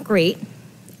first meet and greet.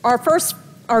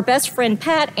 Our best friend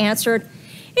Pat answered,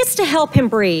 "It's to help him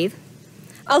breathe."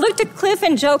 I looked at Cliff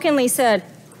and jokingly said,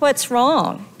 "What's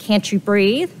wrong? Can't you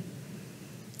breathe?"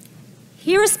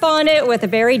 He responded with a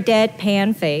very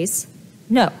deadpan face,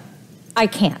 "No, I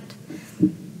can't."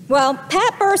 Well,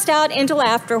 Pat burst out into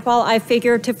laughter while I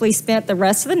figuratively spent the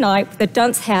rest of the night with a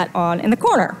dunce hat on in the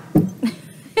corner.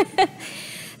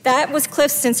 That was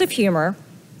Cliff's sense of humor,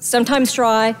 sometimes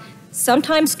dry,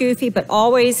 sometimes goofy, but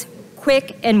always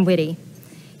quick and witty.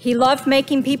 He loved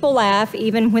making people laugh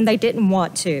even when they didn't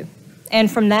want to. And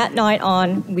from that night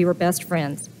on, we were best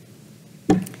friends.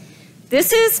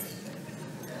 This is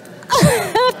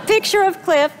a picture of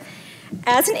Cliff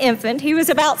as an infant. He was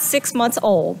about 6 months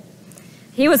old.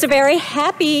 He was a very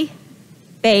happy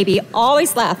baby,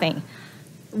 always laughing.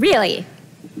 Really.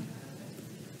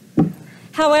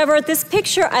 However, this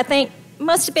picture, I think,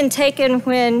 must have been taken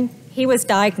when he was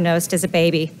diagnosed as a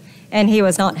baby, and he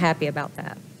was not happy about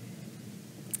that.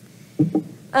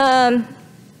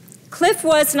 Cliff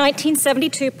was a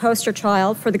 1972 poster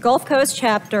child for the Gulf Coast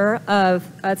chapter of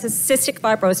the Cystic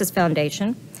Fibrosis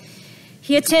Foundation.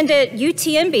 He attended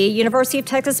UTMB, University of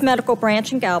Texas Medical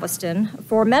Branch in Galveston,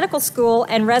 for medical school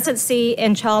and residency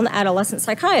in child and adolescent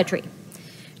psychiatry.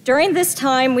 During this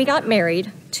time, we got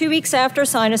married 2 weeks after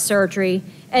sinus surgery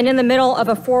and in the middle of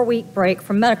a 4-week break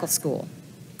from medical school.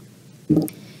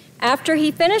 After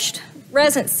he finished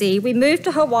residency, we moved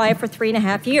to Hawaii for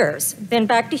 3.5 years, then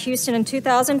back to Houston in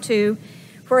 2002,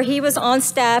 where he was on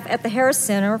staff at the Harris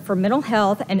Center for Mental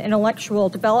Health and Intellectual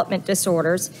Development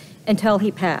Disorders until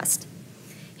he passed.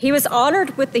 He was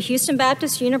honored with the Houston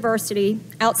Baptist University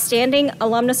Outstanding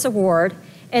Alumnus Award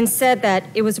and said that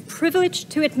it was a privilege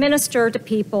to administer to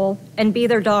people and be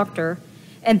their doctor,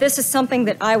 and this is something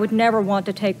that I would never want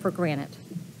to take for granted.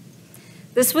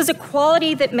 This was a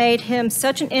quality that made him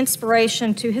such an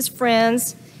inspiration to his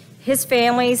friends, his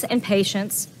families and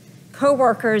patients,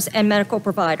 co-workers and medical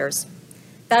providers.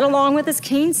 That, along with his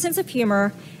keen sense of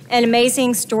humor and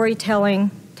amazing storytelling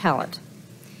talent.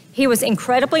 He was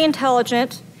incredibly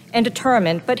intelligent and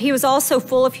determined, but he was also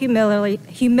full of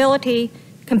humility,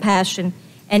 compassion,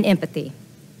 and empathy.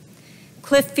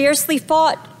 Cliff fiercely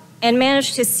fought and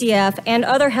managed his CF and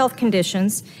other health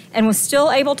conditions and was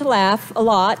still able to laugh a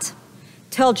lot,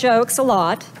 tell jokes a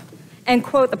lot, and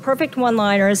quote the perfect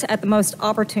one-liners at the most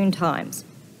opportune times.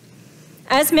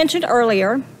 As mentioned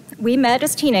earlier, we met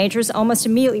as teenagers, almost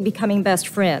immediately becoming best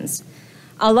friends.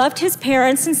 I loved his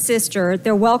parents and sister,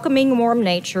 their welcoming, warm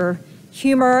nature,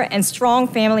 humor, and strong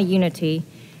family unity,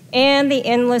 and the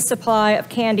endless supply of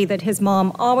candy that his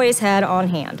mom always had on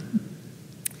hand.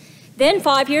 Then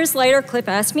 5 years later, Cliff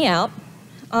asked me out.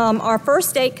 Our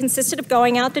first date consisted of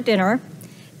going out to dinner,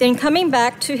 then coming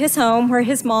back to his home where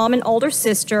his mom and older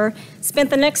sister spent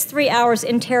the next 3 hours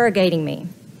interrogating me,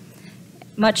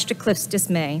 much to Cliff's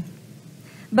dismay,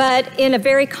 but in a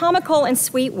very comical and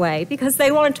sweet way because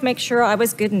they wanted to make sure I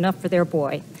was good enough for their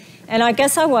boy. And I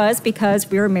guess I was because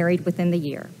we were married within the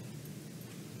year.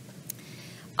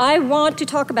 I want to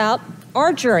talk about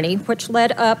our journey, which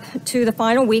led up to the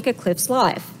final week of Cliff's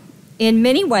life. In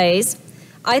many ways,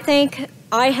 I think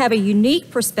I have a unique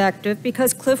perspective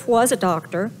because Cliff was a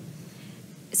doctor,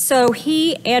 So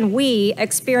he and we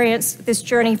experienced this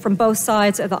journey from both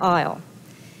sides of the aisle.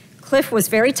 Cliff was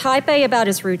very type A about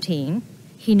his routine.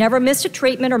 He never missed a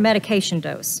treatment or medication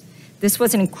dose. This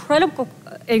was an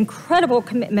incredible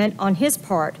commitment on his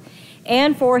part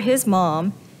and for his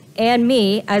mom and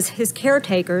me as his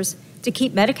caretakers to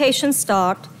keep medications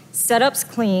stocked, setups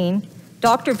clean,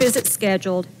 doctor visits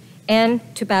scheduled, and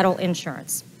to battle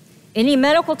insurance. Any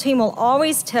medical team will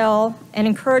always tell and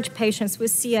encourage patients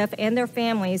with CF and their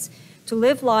families to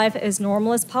live life as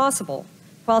normal as possible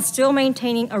while still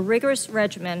maintaining a rigorous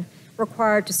regimen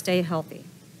required to stay healthy.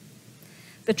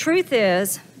 The truth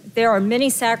is, there are many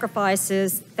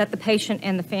sacrifices that the patient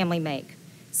and the family make.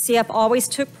 CF always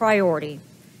took priority.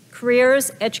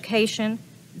 Careers, education,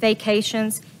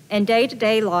 vacations, and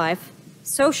day-to-day life,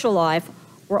 social life,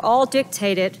 were all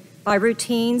dictated by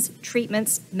routines,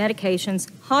 treatments, medications,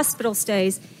 hospital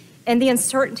stays, and the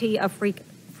uncertainty of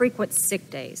frequent sick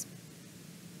days.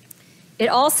 It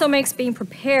also makes being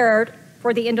prepared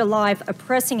for the end of life a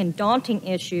pressing and daunting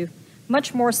issue,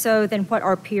 much more so than what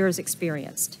our peers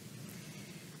experienced.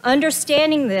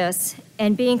 Understanding this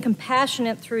and being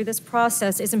compassionate through this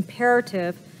process is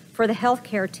imperative for the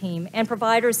healthcare team and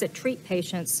providers that treat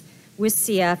patients with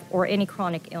CF or any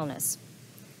chronic illness.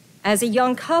 As a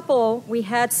young couple, we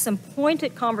had some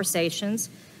pointed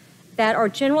conversations that are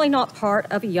generally not part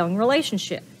of a young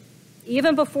relationship.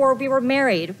 Even before we were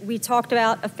married, we talked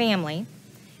about a family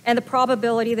and the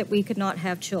probability that we could not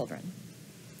have children.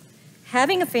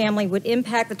 Having a family would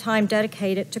impact the time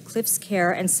dedicated to Cliff's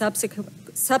care and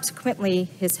subsequently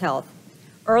his health.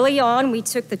 Early on, we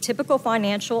took the typical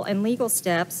financial and legal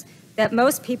steps that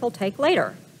most people take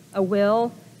later, a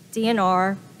will,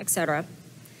 DNR, etc.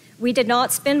 We did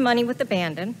not spend money with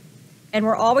abandon, and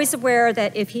were always aware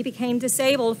that if he became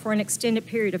disabled for an extended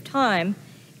period of time,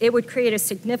 it would create a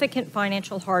significant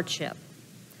financial hardship.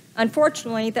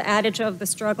 Unfortunately, the adage of the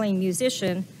struggling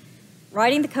musician,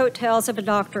 riding the coattails of a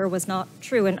doctor, was not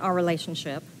true in our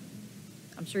relationship.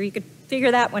 I'm sure you could figure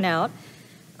that one out.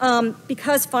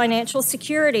 Because financial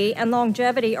security and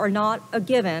longevity are not a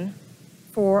given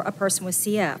for a person with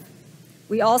CF.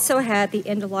 We also had the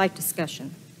end-of-life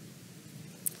discussion.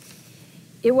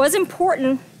 It was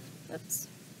important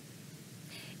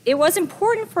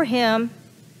for him,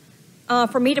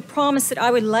 for me to promise that I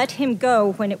would let him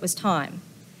go when it was time.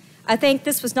 I think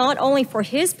this was not only for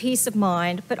his peace of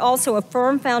mind, but also a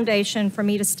firm foundation for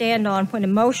me to stand on when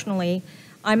emotionally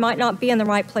I might not be in the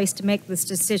right place to make this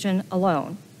decision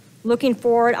alone. Looking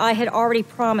forward, I had already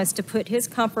promised to put his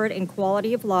comfort and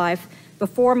quality of life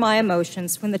before my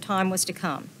emotions when the time was to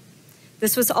come.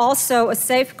 This was also a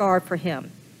safeguard for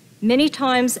him. Many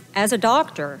times as a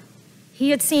doctor, he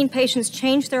had seen patients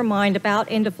change their mind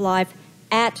about end of life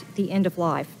at the end of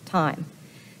life time.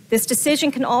 This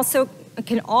decision can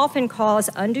often cause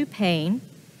undue pain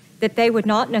that they would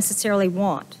not necessarily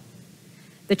want.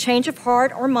 The change of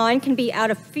heart or mind can be out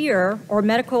of fear or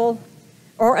medical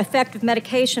or effective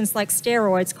medications like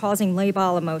steroids causing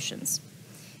labile emotions.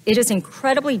 It is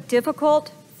incredibly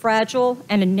difficult, fragile,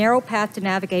 and a narrow path to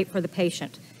navigate for the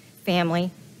patient, family,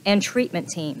 and treatment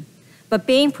team. But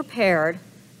being prepared,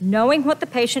 knowing what the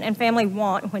patient and family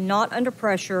want when not under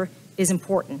pressure is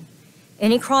important.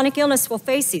 Any chronic illness will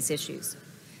face these issues.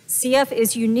 CF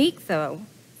is unique, though,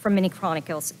 from many chronic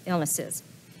illnesses.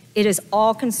 It is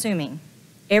all-consuming,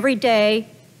 every day,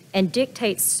 and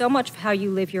dictates so much of how you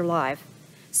live your life.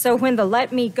 So when the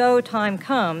let me go time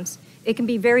comes, it can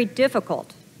be very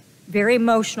difficult, very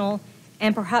emotional,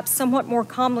 and perhaps somewhat more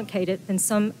complicated than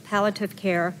some palliative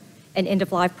care and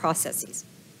end-of-life processes.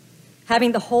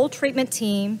 Having the whole treatment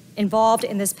team involved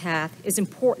in this path is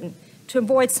important to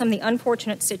avoid some of the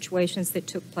unfortunate situations that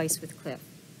took place with Cliff.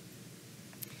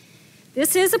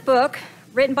 This is a book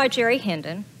written by Jerry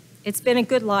Hendon. It's been a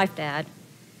good life, Dad.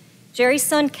 Jerry's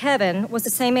son, Kevin, was the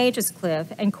same age as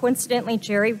Cliff, and coincidentally,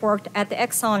 Jerry worked at the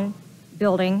Exxon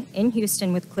building in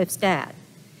Houston with Cliff's dad.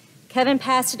 Kevin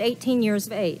passed at 18 years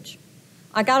of age.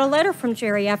 I got a letter from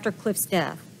Jerry after Cliff's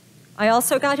death. I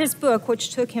also got his book, which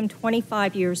took him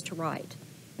 25 years to write,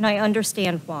 and I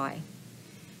understand why.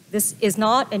 This is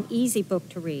not an easy book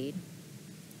to read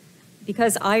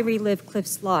because I relive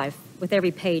Cliff's life with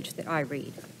every page that I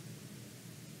read.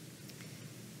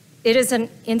 It is an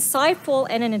insightful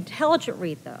and an intelligent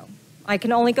read, though. I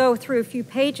can only go through a few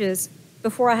pages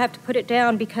before I have to put it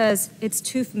down because it's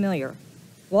too familiar.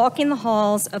 Walking the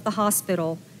halls of the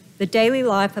hospital, the daily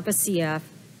life of a CF,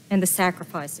 and the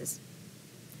sacrifices.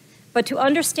 But to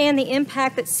understand the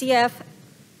impact that CF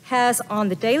has on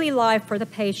the daily life for the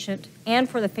patient and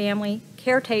for the family,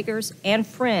 caretakers, and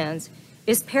friends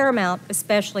is paramount,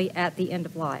 especially at the end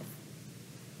of life.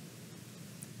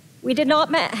 We did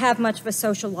not have much of a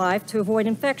social life to avoid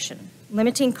infection.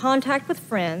 Limiting contact with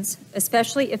friends,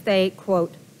 especially if they,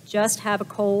 quote, just have a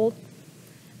cold,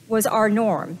 was our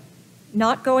norm.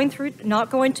 Not going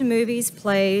to movies,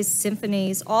 plays,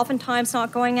 symphonies, oftentimes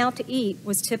not going out to eat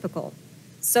was typical.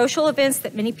 Social events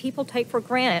that many people take for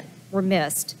granted were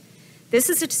missed. This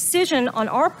is a decision on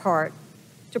our part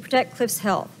to protect Cliff's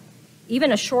health.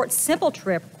 Even a short, simple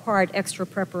trip required extra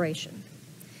preparation.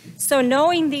 So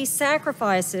knowing these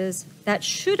sacrifices that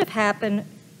should have happened,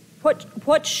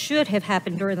 what should have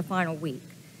happened during the final week?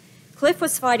 Cliff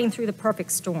was fighting through the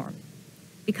perfect storm.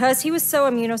 Because he was so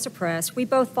immunosuppressed, we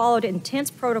both followed intense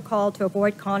protocol to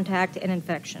avoid contact and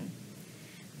infection.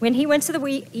 When he went to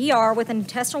the ER with an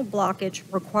intestinal blockage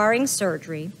requiring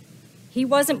surgery, he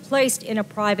wasn't placed in a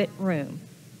private room.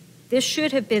 This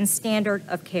should have been standard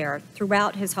of care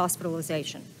throughout his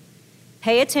hospitalization.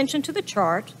 Pay attention to the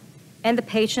chart and the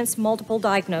patient's multiple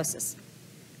diagnoses,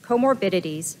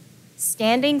 comorbidities,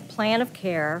 standing plan of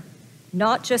care,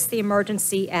 not just the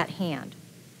emergency at hand.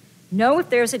 Know if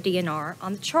there's a DNR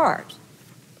on the chart.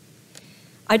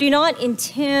 I do not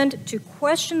intend to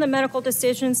question the medical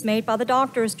decisions made by the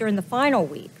doctors during the final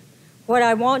week. What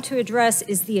I want to address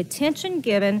is the attention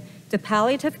given to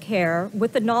palliative care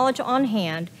with the knowledge on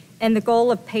hand and the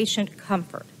goal of patient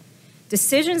comfort.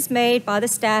 Decisions made by the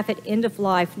staff at end of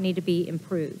life need to be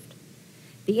improved.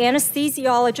 The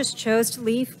anesthesiologist chose to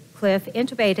leave Cliff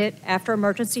intubated after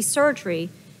emergency surgery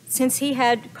since he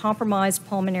had compromised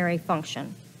pulmonary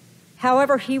function.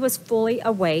 However, he was fully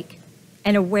awake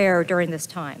and aware during this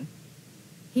time.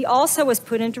 He also was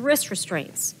put into wrist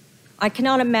restraints. I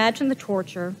cannot imagine the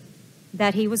torture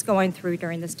that he was going through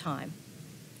during this time.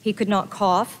 He could not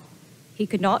cough, he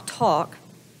could not talk,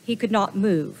 he could not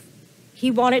move.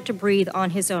 He wanted to breathe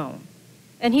on his own.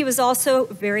 And he was also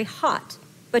very hot,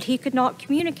 but he could not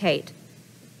communicate.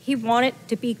 He wanted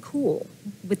to be cool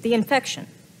with the infection.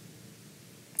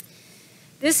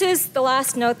 This is the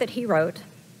last note that he wrote.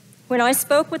 When I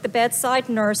spoke with the bedside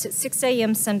nurse at 6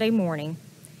 a.m. Sunday morning,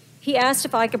 he asked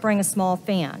if I could bring a small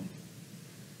fan.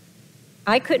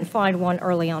 I couldn't find one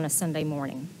early on a Sunday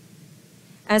morning.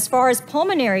 As far as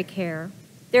pulmonary care,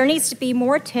 there needs to be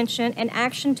more attention and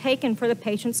action taken for the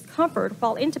patient's comfort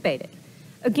while intubated.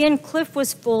 Again, Cliff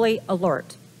was fully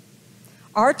alert.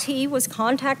 RT was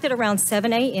contacted around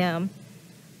 7 a.m.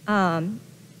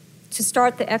 To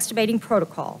start the extubating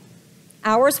protocol.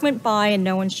 Hours went by and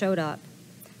no one showed up.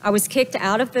 I was kicked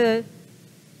out of the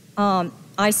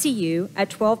ICU at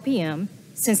 12 p.m.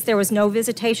 since there was no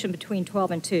visitation between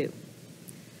 12 and 2.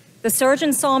 The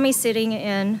surgeon saw me sitting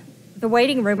in the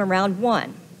waiting room around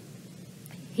 1.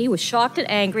 He was shocked and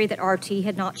angry that RT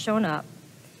had not shown up.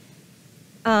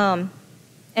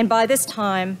 And by this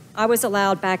time, I was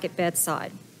allowed back at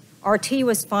bedside. RT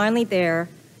was finally there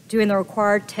doing the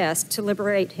required test to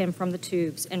liberate him from the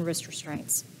tubes and wrist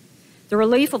restraints. The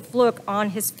relief of look on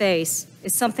his face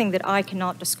is something that I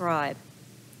cannot describe.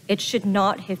 It should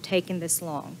not have taken this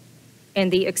long,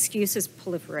 and the excuses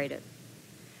proliferated.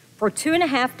 For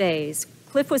 2.5 days,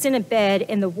 Cliff was in a bed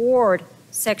in the ward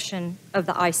section of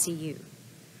the ICU.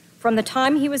 From the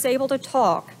time he was able to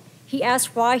talk, he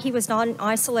asked why he was not in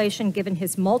isolation given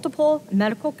his multiple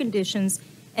medical conditions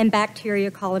and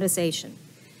bacteria colonization.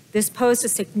 This posed a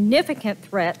significant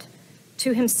threat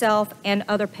to himself and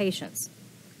other patients.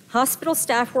 Hospital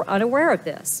staff were unaware of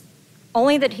this,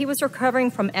 only that he was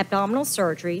recovering from abdominal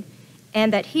surgery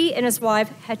and that he and his wife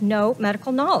had no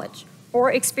medical knowledge or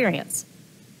experience.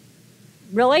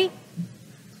 Really?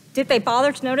 Did they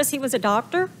bother to notice he was a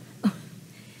doctor?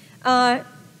 And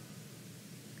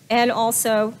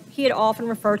also, he had often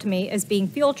referred to me as being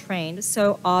field trained,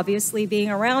 so obviously being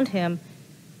around him,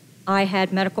 I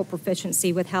had medical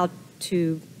proficiency with how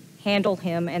to handle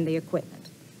him and the equipment.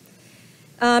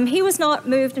 He was not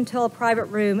moved into a private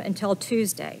room until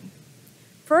Tuesday.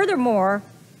 Furthermore,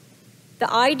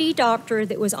 the ID doctor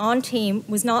that was on team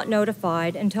was not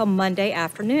notified until Monday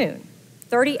afternoon,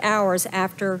 30 hours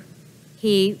after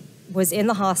he was in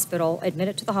the hospital,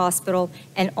 admitted to the hospital,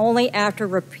 and only after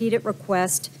repeated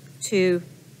requests to,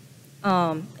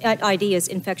 ID is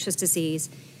infectious disease,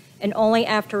 and only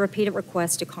after repeated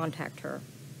requests to contact her.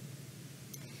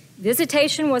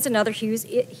 Visitation was another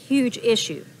huge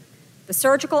issue. The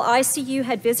surgical ICU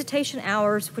had visitation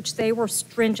hours which they were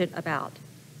stringent about.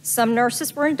 Some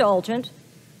nurses were indulgent,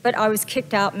 but I was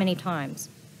kicked out many times.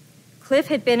 Cliff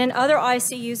had been in other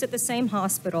ICUs at the same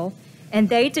hospital, and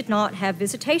they did not have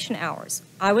visitation hours.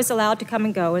 I was allowed to come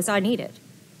and go as I needed.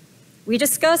 We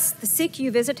discussed the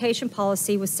CICU visitation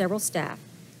policy with several staff.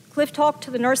 Cliff talked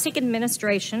to the nursing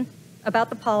administration about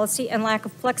the policy and lack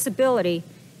of flexibility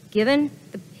given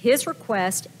his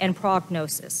request and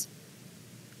prognosis.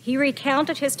 He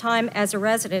recounted his time as a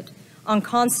resident on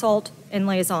consult and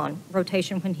liaison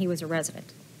rotation when he was a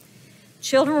resident.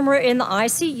 Children were in the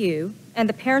ICU, and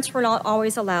the parents were not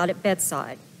always allowed at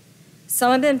bedside.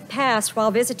 Some of them passed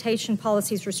while visitation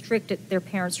policies restricted their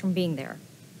parents from being there.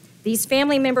 These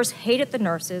family members hated the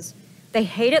nurses, they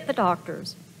hated the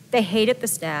doctors, they hated the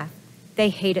staff, they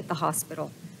hated the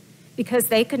hospital because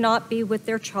they could not be with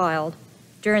their child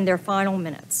during their final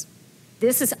minutes.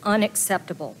 This is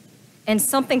unacceptable and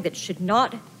something that should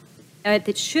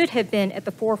have been at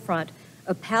the forefront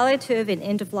of palliative and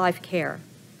end-of-life care.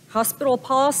 Hospital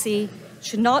policy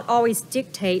should not always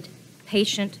dictate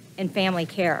patient and family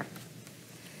care.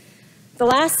 The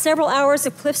last several hours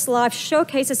of Cliff's life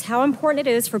showcases how important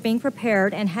it is for being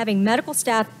prepared and having medical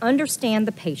staff understand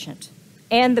the patient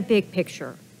and the big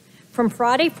picture. From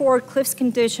Friday forward, Cliff's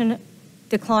condition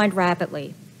declined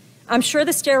rapidly. I'm sure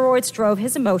the steroids drove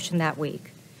his emotion that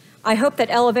week. I hope that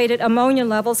elevated ammonia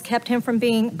levels kept him from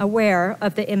being aware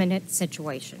of the imminent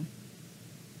situation.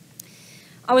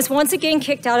 I was once again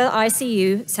kicked out of the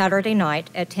ICU Saturday night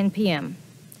at 10 p.m.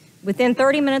 Within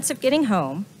 30 minutes of getting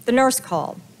home, the nurse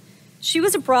called. She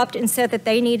was abrupt and said that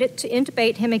they needed to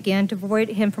intubate him again to avoid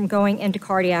him from going into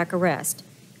cardiac arrest.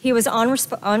 He was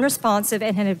unresponsive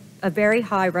and had a very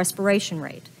high respiration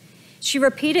rate. She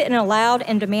repeated in a loud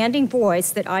and demanding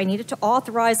voice that I needed to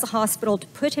authorize the hospital to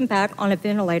put him back on a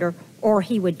ventilator or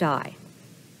he would die.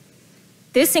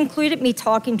 This included me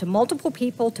talking to multiple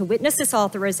people to witness this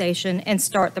authorization and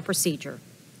start the procedure.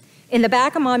 In the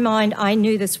back of my mind, I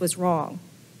knew this was wrong.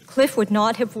 Cliff would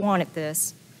not have wanted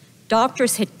this.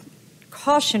 Doctors had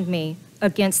cautioned me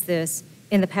against this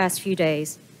in the past few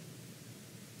days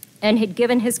and had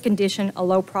given his condition a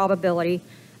low probability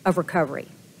of recovery.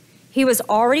 He was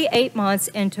already 8 months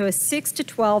into a 6 to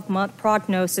 12-month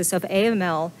prognosis of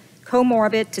AML,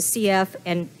 comorbid to CF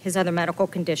and his other medical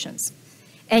conditions.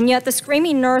 And yet the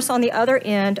screaming nurse on the other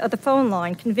end of the phone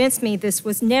line convinced me this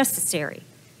was necessary.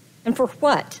 And for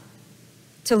what?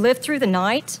 To live through the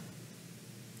night?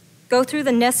 Go through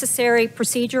the necessary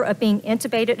procedure of being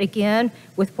intubated again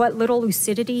with what little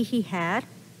lucidity he had?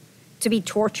 To be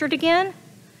tortured again?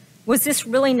 Was this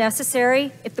really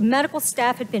necessary? If the medical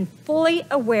staff had been fully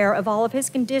aware of all of his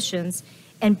conditions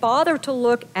and bothered to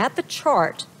look at the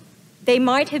chart, they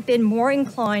might have been more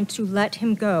inclined to let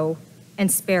him go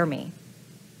and spare me.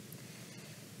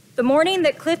 The morning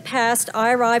that Cliff passed,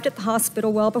 I arrived at the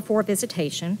hospital well before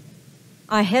visitation.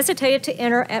 I hesitated to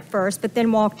enter at first, but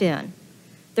then walked in.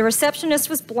 The receptionist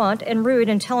was blunt and rude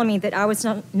in telling me that I was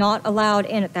not allowed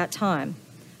in at that time.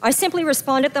 I simply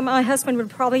responded that my husband would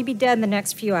probably be dead in the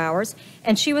next few hours,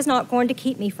 and she was not going to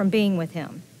keep me from being with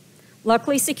him.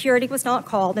 Luckily, security was not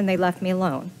called, and they left me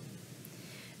alone.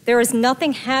 There is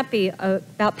nothing happy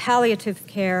about palliative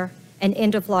care and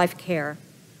end-of-life care.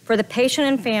 For the patient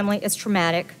and family, it's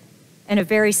traumatic and a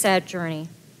very sad journey.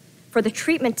 For the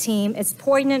treatment team, it's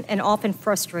poignant and often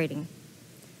frustrating.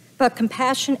 But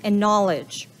compassion and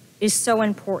knowledge is so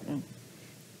important.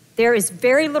 There is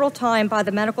very little time by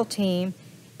the medical team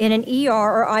in an ER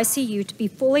or ICU to be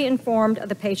fully informed of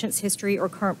the patient's history or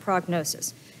current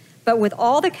prognosis. But with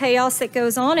all the chaos that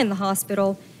goes on in the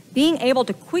hospital, being able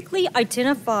to quickly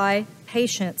identify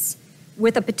patients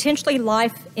with a potentially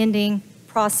life-ending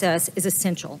process is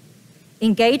essential.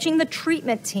 Engaging the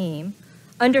treatment team,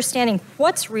 understanding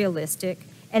what's realistic,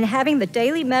 and having the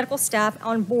daily medical staff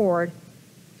on board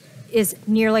is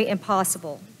nearly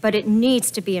impossible, but it needs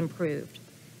to be improved.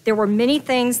 There were many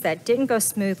things that didn't go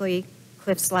smoothly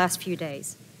Cliff's last few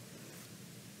days.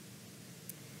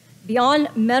 Beyond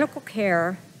medical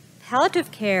care,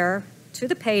 palliative care to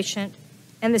the patient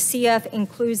and the CF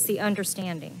includes the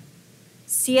understanding.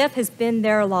 CF has been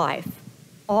their life,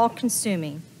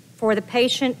 all-consuming, for the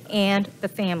patient and the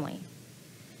family.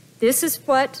 This is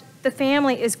what the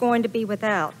family is going to be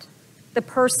without, the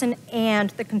person and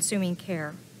the consuming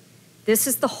care. This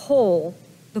is the hole,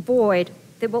 the void,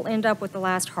 that will end up with the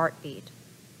last heartbeat.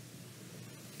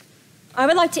 I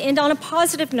would like to end on a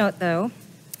positive note, though.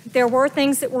 There were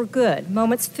things that were good,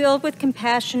 moments filled with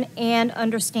compassion and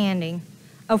understanding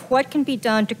of what can be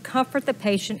done to comfort the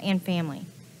patient and family.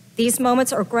 These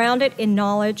moments are grounded in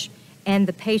knowledge and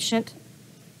the patient,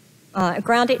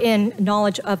 grounded in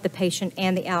knowledge of the patient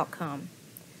and the outcome.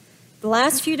 The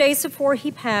last few days before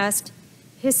he passed,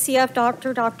 his CF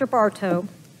doctor, Dr. Bartow,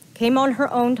 came on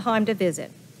her own time to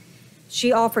visit.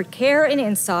 She offered care and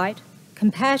insight,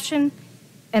 compassion,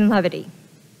 and levity.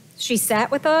 She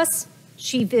sat with us,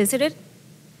 she visited,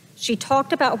 she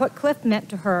talked about what Cliff meant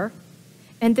to her,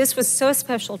 and this was so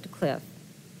special to Cliff,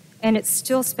 and it's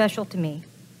still special to me.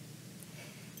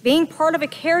 Being part of a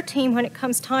care team when it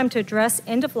comes time to address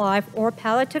end-of-life or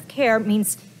palliative care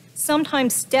means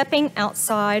sometimes stepping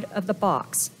outside of the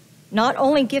box, not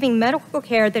only giving medical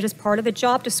care that is part of the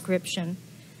job description,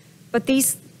 but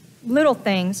these little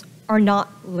things are not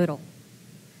little.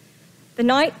 The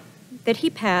night that he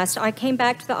passed, I came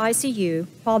back to the ICU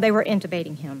while they were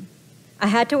intubating him. I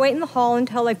had to wait in the hall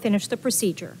until they finished the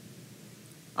procedure.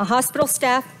 A hospital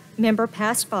staff member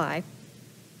passed by.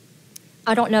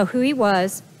 I don't know who he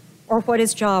was or what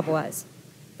his job was,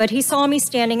 but he saw me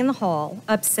standing in the hall,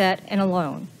 upset and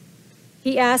alone.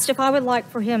 He asked if I would like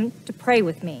for him to pray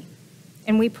with me,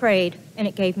 and we prayed, and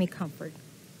it gave me comfort.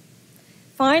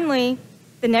 Finally,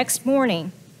 the next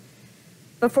morning,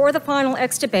 before the final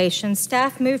extubation,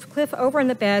 staff moved Cliff over in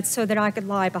the bed so that I could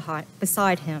lie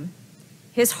beside him.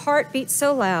 His heart beat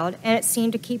so loud, and it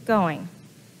seemed to keep going,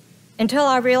 until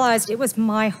I realized it was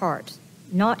my heart,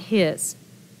 not his.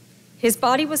 His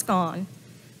body was gone,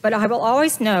 but I will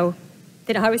always know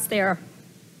that I was there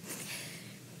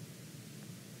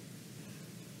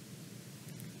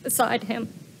beside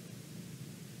him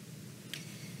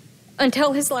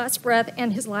until his last breath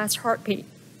and his last heartbeat.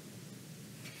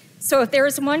 So if there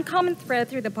is one common thread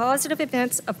through the positive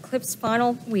events of Cliff's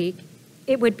final week,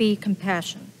 it would be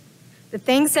compassion. The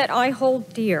things that I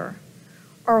hold dear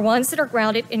are ones that are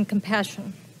grounded in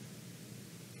compassion.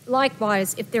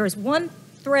 Likewise, if there is one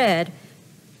thread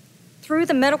through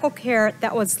the medical care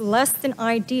that was less than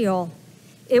ideal,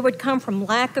 it would come from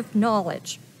lack of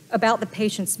knowledge about the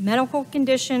patient's medical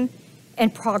condition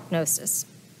and prognosis.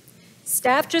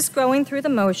 Staff just going through the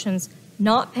motions,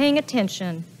 not paying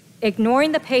attention,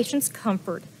 ignoring the patient's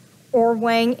comfort, or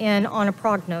weighing in on a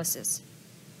prognosis.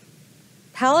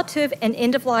 Palliative and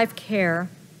end-of-life care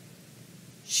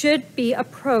should be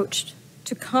approached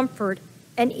to comfort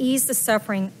and ease the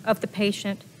suffering of the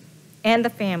patient and the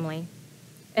family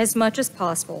as much as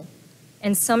possible,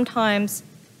 and sometimes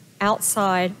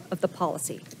outside of the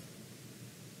policy.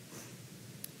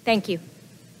 Thank you.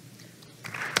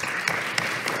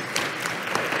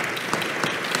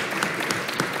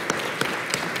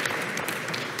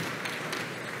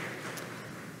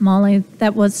 Molly,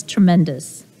 that was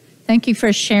tremendous. Thank you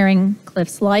for sharing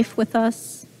Cliff's life with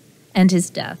us and his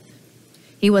death.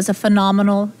 He was a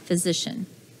phenomenal physician.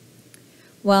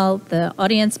 While the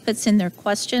audience puts in their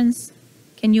questions,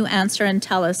 can you answer and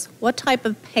tell us what type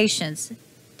of patients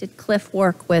did Cliff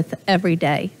work with every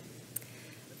day?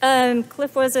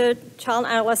 Cliff was a child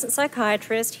and adolescent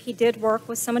psychiatrist. He did work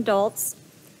with some adults,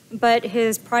 but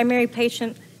his primary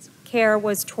patient care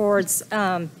was towards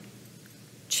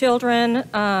children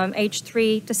aged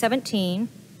 3 to 17,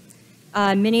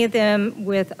 many of them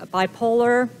with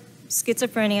bipolar,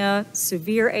 schizophrenia,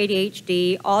 severe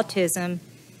ADHD, autism,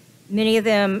 many of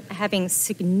them having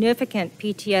significant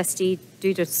PTSD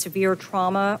due to severe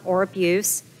trauma or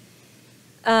abuse.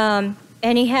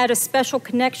 And he had a special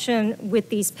connection with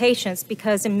these patients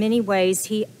because in many ways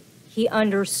he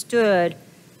understood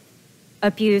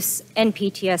abuse and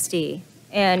PTSD.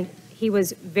 And he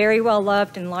was very well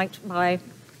loved and liked by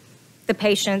the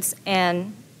patients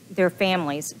and their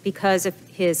families because of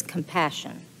his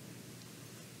compassion.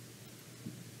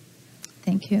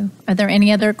 Thank you. Are there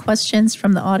any other questions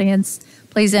from the audience?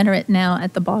 Please enter it now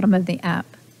at the bottom of the app.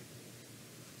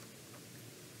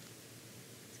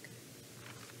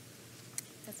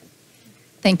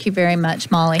 Thank you very much,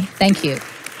 Molly. Thank you.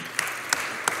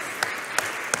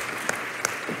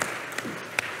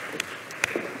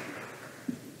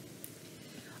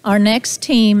 Our next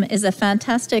team is a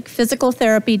fantastic physical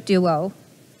therapy duo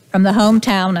from the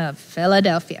hometown of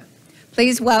Philadelphia.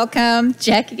 Please welcome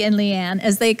Jackie and Leanne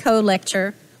as they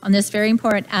co-lecture on this very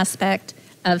important aspect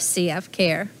of CF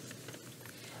care.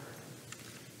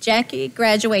 Jackie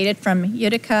graduated from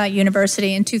Utica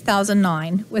University in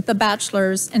 2009 with a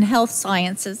bachelor's in health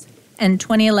sciences and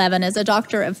 2011 as a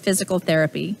doctor of physical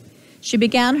therapy. She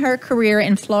began her career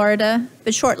in Florida,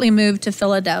 but shortly moved to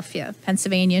Philadelphia,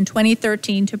 Pennsylvania in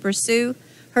 2013 to pursue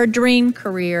her dream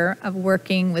career of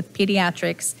working with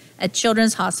pediatrics at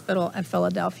Children's Hospital of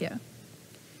Philadelphia.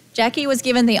 Jackie was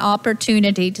given the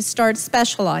opportunity to start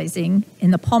specializing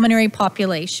in the pulmonary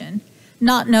population,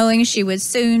 not knowing she would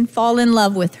soon fall in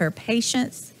love with her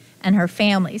patients and her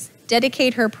families,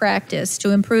 dedicate her practice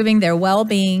to improving their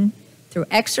well-being through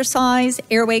exercise,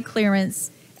 airway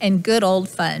clearance, and good old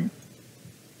fun.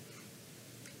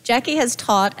 Jackie has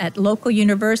taught at local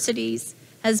universities,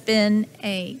 has been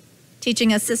a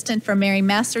teaching assistant for Mary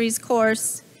Mastery's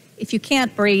course, If You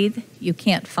Can't Breathe, You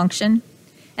Can't Function,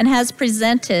 and has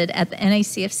presented at the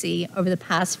NACFC over the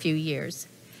past few years.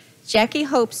 Jackie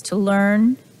hopes to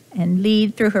learn and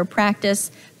lead through her practice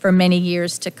for many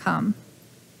years to come.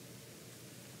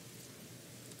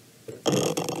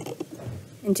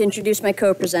 And to introduce my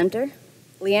co-presenter,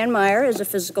 Leanne Meyer is a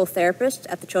physical therapist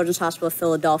at the Children's Hospital of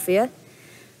Philadelphia.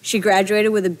 She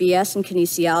graduated with a BS in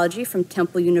kinesiology from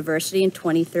Temple University in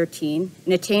 2013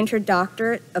 and attained her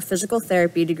doctorate of physical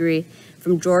therapy degree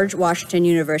from George Washington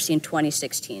University in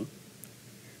 2016.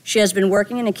 She has been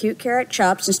working in acute care at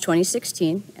CHOP since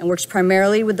 2016 and works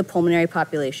primarily with the pulmonary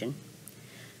population.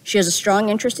 She has a strong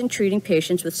interest in treating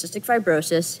patients with cystic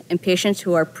fibrosis and patients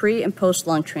who are pre- and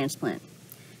post-lung transplant.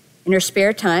 In her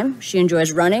spare time, she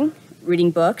enjoys running,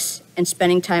 reading books, and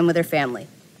spending time with her family,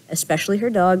 especially her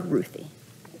dog, Ruthie.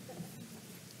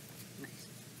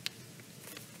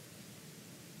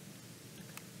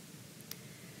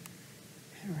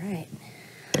 All right.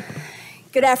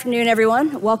 Good afternoon,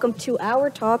 everyone. Welcome to our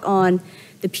talk on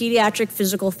the pediatric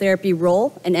physical therapy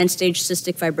role in end-stage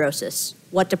cystic fibrosis,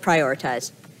 what to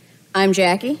prioritize. I'm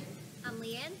Jackie. I'm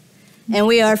Leanne. And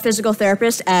we are physical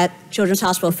therapists at Children's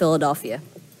Hospital of Philadelphia.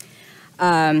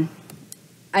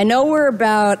 I know we're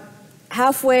about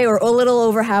halfway or a little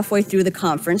over halfway through the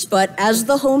conference, but as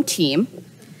the home team,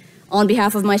 on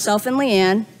behalf of myself and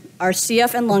Leanne, our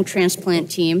CF and lung transplant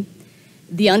team,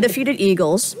 the undefeated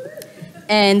Eagles,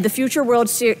 and the future World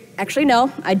Series, actually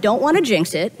no, I don't want to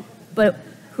jinx it, but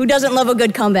who doesn't love a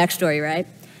good comeback story, right?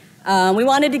 We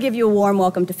wanted to give you a warm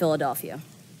welcome to Philadelphia.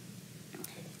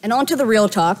 And on to the real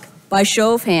talk. By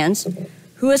show of hands,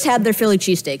 who has had their Philly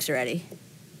cheesesteaks already?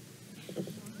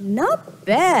 Not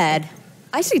bad.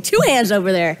 I see 2 hands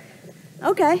over there.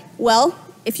 Okay, well,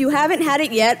 if you haven't had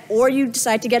it yet or you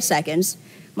decide to get seconds,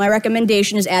 my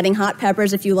recommendation is adding hot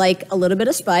peppers if you like a little bit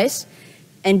of spice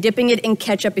and dipping it in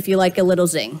ketchup if you like a little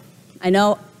zing. I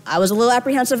know I was a little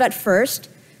apprehensive at first,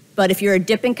 but if you're a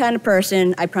dipping kind of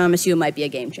person, I promise you it might be a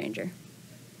game changer.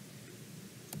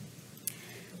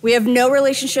 We have no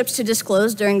relationships to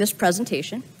disclose during this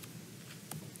presentation.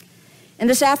 And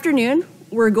this afternoon,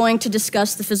 we're going to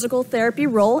discuss the physical therapy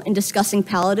role in discussing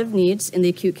palliative needs in the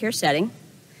acute care setting.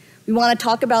 We want to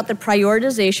talk about the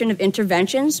prioritization of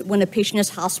interventions when a patient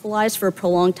is hospitalized for a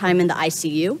prolonged time in the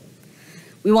ICU.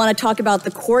 We want to talk about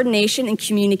the coordination and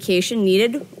communication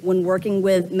needed when working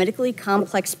with medically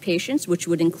complex patients, which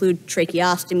would include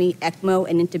tracheostomy, ECMO,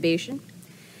 and intubation,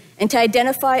 and to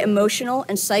identify emotional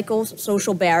and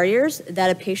psychosocial barriers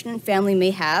that a patient and family may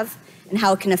have and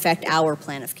how it can affect our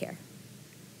plan of care.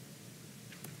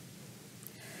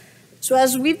 So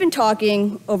as we've been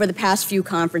talking over the past few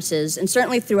conferences, and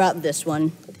certainly throughout this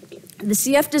one, the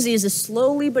CF disease is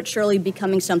slowly but surely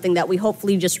becoming something that we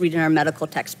hopefully just read in our medical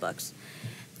textbooks.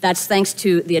 That's thanks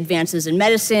to the advances in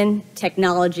medicine,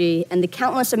 technology, and the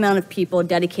countless amount of people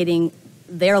dedicating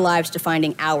their lives to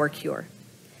finding our cure.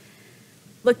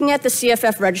 Looking at the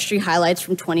CFF registry highlights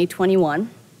from 2021,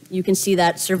 you can see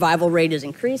that survival rate is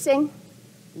increasing,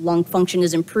 lung function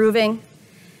is improving,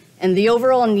 and the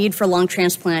overall need for lung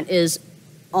transplant is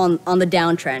on the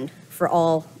downtrend for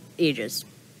all ages.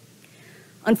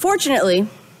 Unfortunately,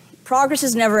 progress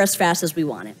is never as fast as we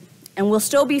want it, and we'll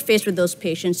still be faced with those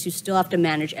patients who still have to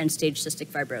manage end-stage cystic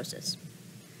fibrosis.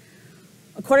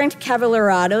 According to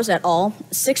Cavallarados et al.,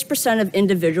 6% of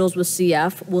individuals with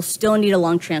CF will still need a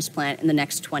lung transplant in the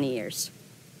next 20 years.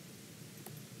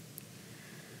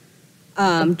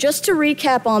 Just to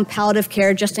recap on palliative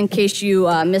care, just in case you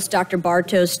missed Dr.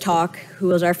 Bartow's talk, who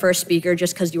was our first speaker,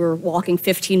 just because you were walking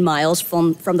 15 miles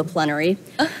from the plenary,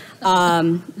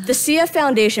 the CF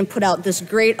Foundation put out this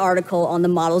great article on the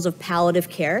models of palliative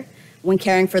care when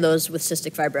caring for those with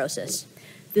cystic fibrosis.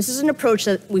 This is an approach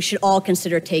that we should all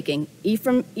consider taking,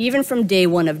 even from day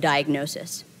one of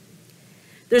diagnosis.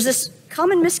 There's this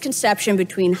common misconception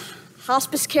between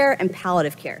hospice care and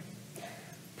palliative care.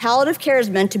 Palliative care is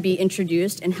meant to be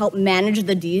introduced and help manage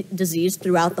the disease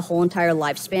throughout the whole entire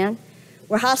lifespan,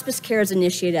 where hospice care is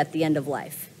initiated at the end of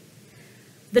life.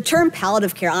 The term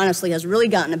palliative care, honestly, has really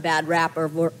gotten a bad rap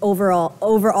over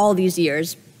all these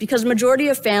years, because the majority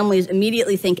of families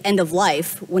immediately think end of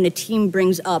life when a team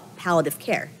brings up palliative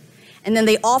care. And then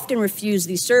they often refuse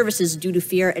these services due to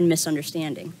fear and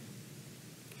misunderstanding.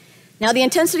 Now, the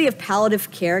intensity of palliative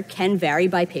care can vary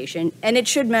by patient, and it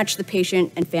should match the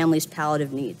patient and family's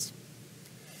palliative needs.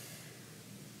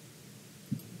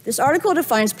 This article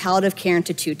defines palliative care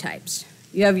into 2 types.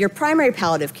 You have your primary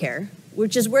palliative care,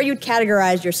 which is where you'd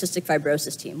categorize your cystic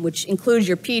fibrosis team, which includes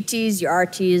your PTs, your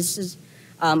RTs,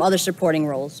 other supporting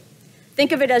roles.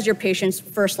 Think of it as your patient's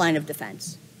first line of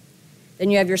defense. Then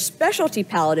you have your specialty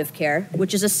palliative care,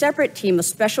 which is a separate team of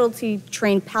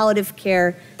specialty-trained palliative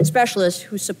care specialists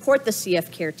who support the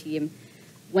CF care team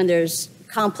when there's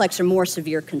complex or more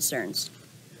severe concerns.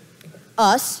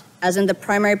 Us, as in the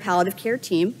primary palliative care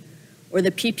team, or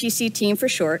the PPC team for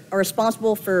short, are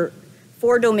responsible for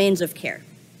 4 domains of care.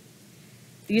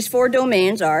 These 4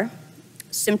 domains are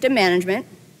symptom management,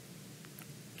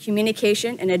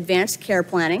 communication and advanced care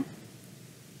planning,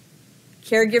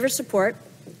 caregiver support,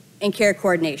 and care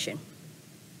coordination.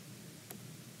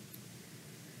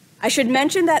 I should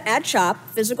mention that at CHOP,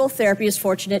 physical therapy is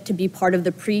fortunate to be part of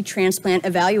the pre-transplant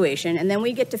evaluation, and then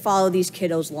we get to follow these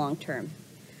kiddos long term.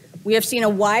 We have seen a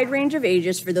wide range of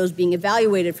ages for those being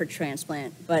evaluated for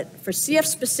transplant, but for CF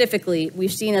specifically,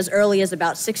 we've seen as early as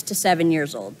about 6 to 7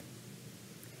 years old.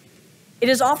 It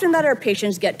is often that our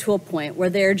patients get to a point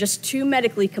where they're just too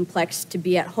medically complex to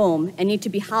be at home and need to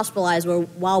be hospitalized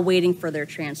while waiting for their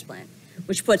transplant,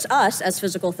 which puts us as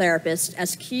physical therapists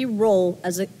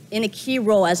in a key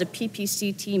role as a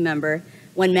PPC team member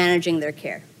when managing their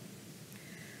care.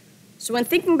 So when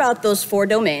thinking about those 4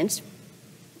 domains,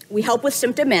 we help with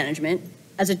symptom management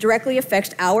as it directly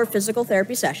affects our physical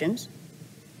therapy sessions.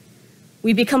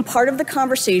 We become part of the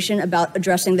conversation about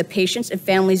addressing the patient's and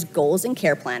family's goals in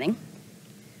care planning.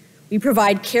 We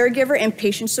provide caregiver and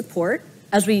patient support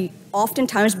as we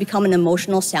oftentimes become an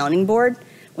emotional sounding board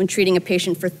when treating a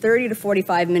patient for 30 to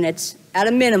 45 minutes at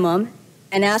a minimum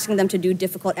and asking them to do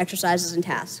difficult exercises and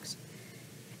tasks.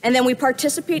 And then we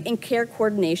participate in care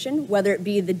coordination, whether it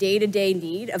be the day-to-day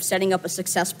need of setting up a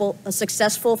successful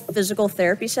physical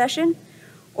therapy session,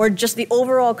 or just the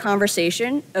overall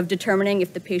conversation of determining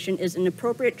if the patient is an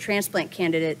appropriate transplant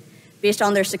candidate based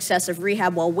on their success of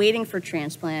rehab while waiting for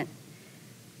transplant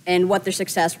and what their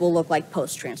success will look like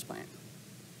post-transplant.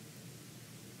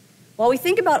 While we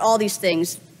think about all these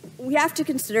things, we have to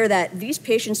consider that these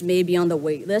patients may be on the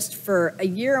wait list for a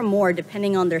year or more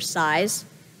depending on their size,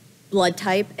 blood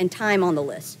type, and time on the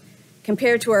list,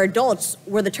 compared to our adults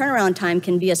where the turnaround time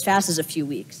can be as fast as a few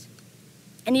weeks.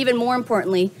 And even more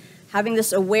importantly, having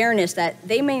this awareness that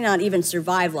they may not even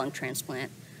survive lung transplant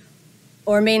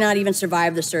or may not even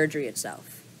survive the surgery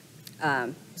itself.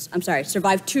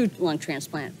 Survive to lung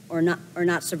transplant or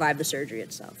not survive the surgery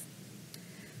itself.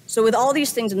 So with all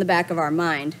these things in the back of our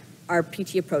mind, our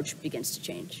PT approach begins to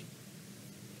change.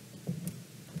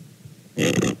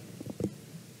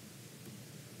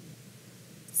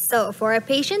 So for our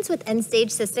patients with end-stage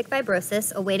cystic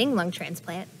fibrosis awaiting lung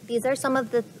transplant, these are some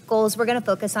of the goals we're going to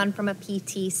focus on from a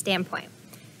PT standpoint.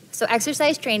 So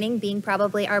exercise training being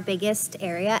probably our biggest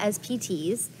area as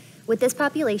PTs. With this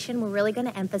population, we're really going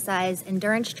to emphasize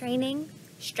endurance training,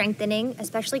 strengthening,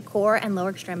 especially core and lower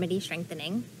extremity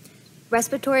strengthening,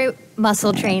 respiratory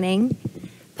muscle training,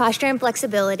 posture and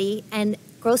flexibility, and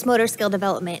gross motor skill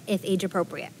development if age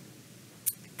appropriate.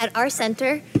 At our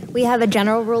center, we have a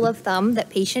general rule of thumb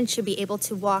that patients should be able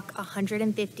to walk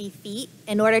 150 feet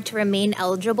in order to remain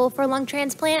eligible for lung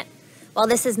transplant. While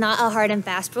this is not a hard and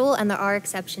fast rule and there are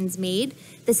exceptions made,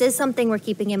 this is something we're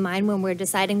keeping in mind when we're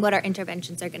deciding what our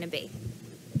interventions are going to be.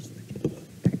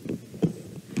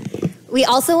 We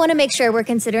also want to make sure we're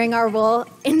considering our role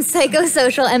in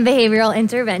psychosocial and behavioral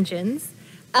interventions.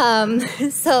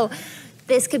 So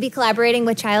this could be collaborating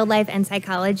with child life and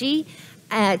psychology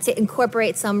to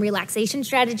incorporate some relaxation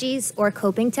strategies or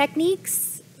coping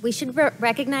techniques. We should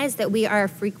recognize that we are a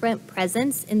frequent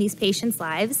presence in these patients'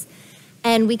 lives,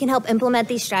 and we can help implement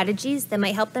these strategies that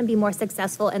might help them be more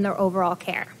successful in their overall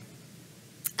care.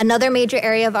 Another major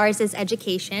area of ours is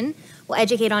education. We'll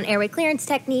educate on airway clearance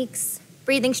techniques,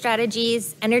 breathing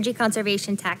strategies, energy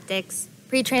conservation tactics,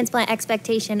 pre-transplant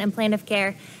expectation and plan of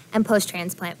care, and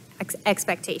post-transplant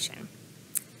expectation.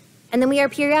 And then we are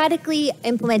periodically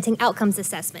implementing outcomes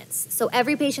assessments. So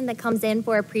every patient that comes in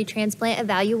for a pre-transplant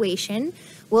evaluation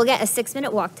will get a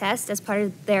 6-minute walk test as part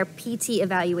of their PT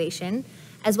evaluation,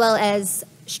 as well as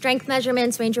strength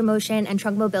measurements, range of motion, and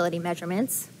trunk mobility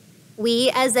measurements. We,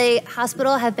 as a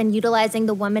hospital, have been utilizing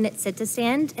the 1-minute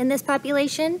sit-to-stand in this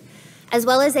population, as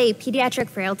well as a pediatric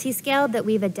frailty scale that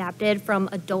we've adapted from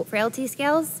adult frailty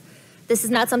scales. This is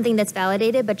not something that's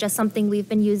validated, but just something we've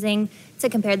been using to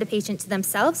compare the patient to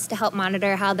themselves to help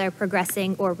monitor how they're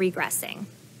progressing or regressing.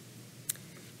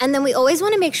 And then we always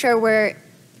want to make sure we're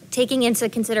taking into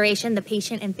consideration the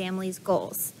patient and family's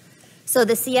goals. So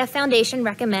the CF Foundation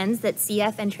recommends that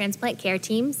CF and transplant care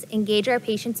teams engage our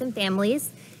patients and families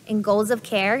in goals of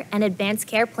care and advanced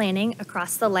care planning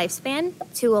across the lifespan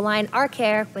to align our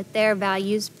care with their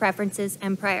values, preferences,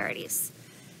 and priorities.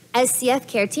 As CF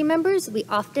care team members, we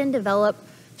often develop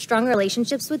strong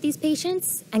relationships with these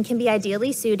patients and can be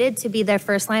ideally suited to be their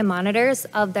first-line monitors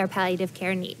of their palliative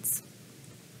care needs.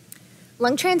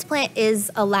 Lung transplant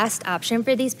is a last option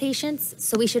for these patients,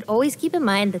 so we should always keep in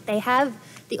mind that they have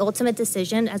the ultimate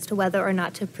decision as to whether or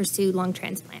not to pursue lung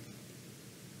transplant.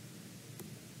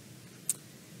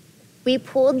 We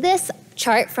pulled this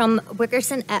chart from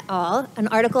Wickerson et al., an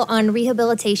article on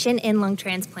rehabilitation in lung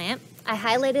transplant. I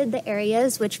highlighted the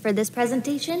areas which for this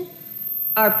presentation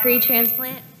are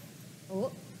pre-transplant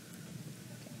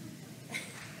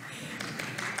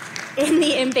in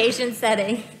the inpatient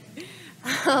setting.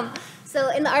 So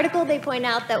in the article, they point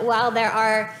out that while there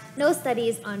are no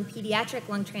studies on pediatric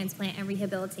lung transplant and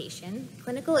rehabilitation,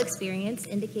 clinical experience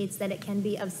indicates that it can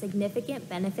be of significant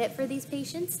benefit for these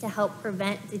patients to help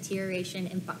prevent deterioration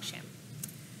in function.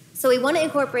 So we want to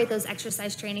incorporate those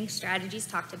exercise training strategies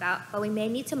talked about, but we may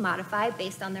need to modify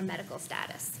based on their medical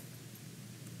status.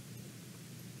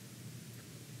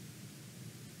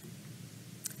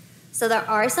 So there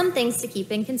are some things to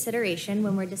keep in consideration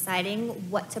when we're deciding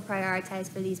what to prioritize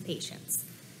for these patients.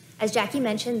 As Jackie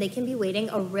mentioned, they can be waiting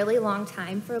a really long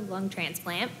time for lung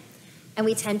transplant, and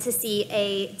we tend to see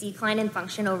a decline in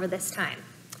function over this time.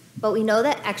 But we know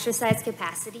that exercise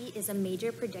capacity is a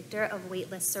major predictor of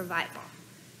waitlist survival.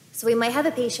 So we might have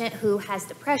a patient who has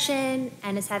depression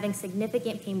and is having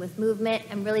significant pain with movement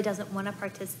and really doesn't want to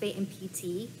participate in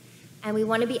PT. And we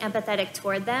want to be empathetic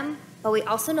toward them, but we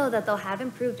also know that they'll have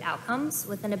improved outcomes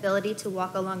with an ability to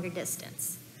walk a longer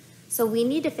distance. So we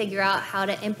need to figure out how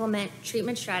to implement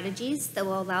treatment strategies that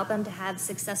will allow them to have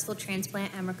successful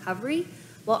transplant and recovery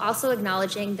while also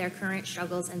acknowledging their current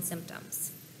struggles and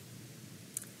symptoms.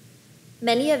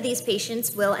 Many of these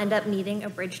patients will end up needing a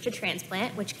bridge to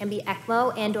transplant, which can be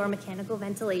ECMO and/or mechanical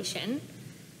ventilation.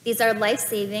 These are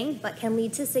life-saving, but can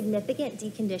lead to significant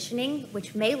deconditioning,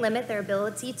 which may limit their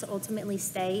ability to ultimately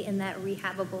stay in that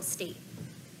rehabable state.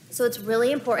 So it's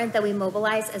really important that we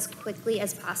mobilize as quickly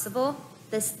as possible.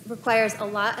 This requires a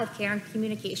lot of care and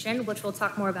communication, which we'll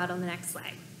talk more about on the next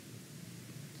slide.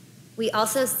 We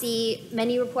also see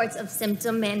many reports of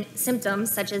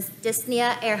symptoms such as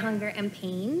dyspnea, air hunger, and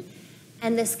pain.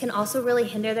 And this can also really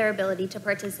hinder their ability to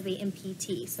participate in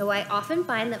PT. So I often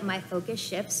find that my focus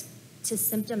shifts to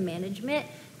symptom management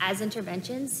as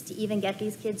interventions to even get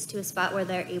these kids to a spot where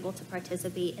they're able to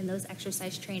participate in those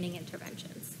exercise training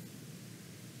interventions.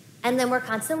 And then we're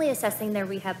constantly assessing their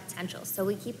rehab potential. So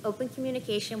we keep open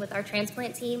communication with our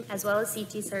transplant team as well as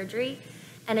CT surgery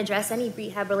and address any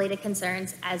rehab-related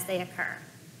concerns as they occur.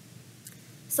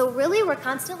 So really, we're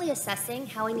constantly assessing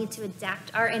how we need to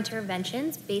adapt our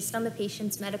interventions based on the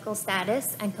patient's medical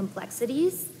status and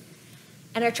complexities,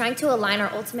 and are trying to align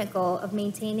our ultimate goal of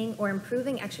maintaining or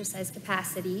improving exercise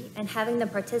capacity and having them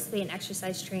participate in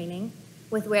exercise training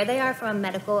with where they are from a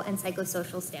medical and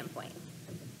psychosocial standpoint.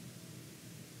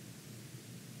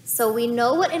 So we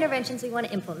know what interventions we want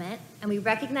to implement, and we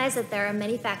recognize that there are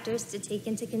many factors to take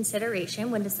into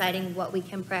consideration when deciding what we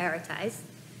can prioritize.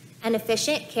 And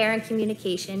efficient care and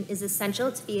communication is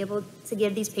essential to be able to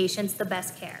give these patients the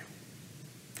best care.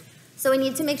 So we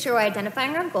need to make sure we're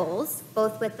identifying our goals,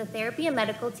 both with the therapy and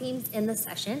medical teams in the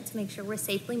session to make sure we're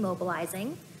safely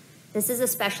mobilizing. This is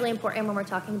especially important when we're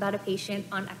talking about a patient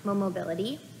on ECMO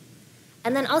mobility.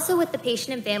 And then also with the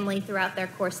patient and family throughout their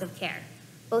course of care,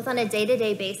 both on a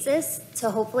day-to-day basis to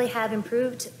hopefully have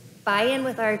improved buy-in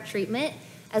with our treatment,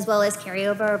 as well as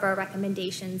carryover of our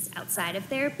recommendations outside of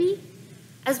therapy,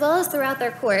 as well as throughout their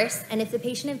course. And if the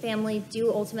patient and family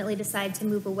do ultimately decide to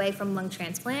move away from lung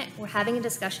transplant, we're having a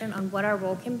discussion on what our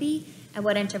role can be and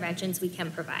what interventions we can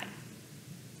provide.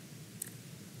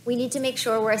 We need to make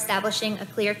sure we're establishing a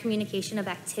clear communication of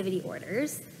activity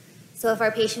orders. So if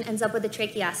our patient ends up with a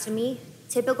tracheostomy,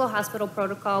 typical hospital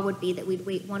protocol would be that we'd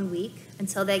wait 1 week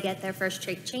until they get their first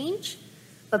trach change.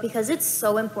 But because it's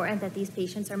so important that these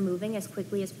patients are moving as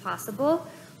quickly as possible,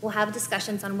 we'll have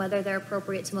discussions on whether they're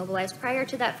appropriate to mobilize prior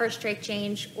to that first trach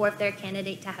change or if they're a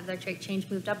candidate to have their trach change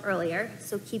moved up earlier.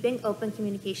 So keeping open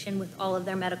communication with all of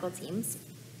their medical teams.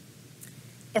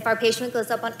 If our patient goes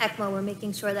up on ECMO, we're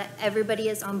making sure that everybody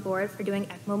is on board for doing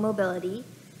ECMO mobility.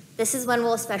 This is when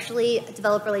we'll especially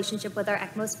develop a relationship with our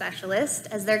ECMO specialist,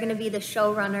 as they're going to be the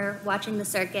showrunner watching the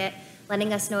circuit,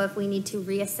 letting us know if we need to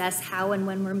reassess how and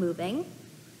when we're moving.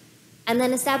 And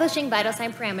then establishing vital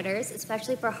sign parameters,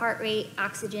 especially for heart rate,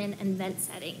 oxygen, and vent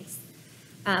settings.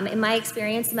 In my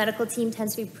experience, the medical team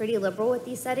tends to be pretty liberal with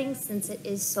these settings since it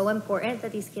is so important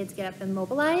that these kids get up and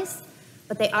mobilize,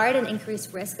 but they are at an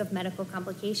increased risk of medical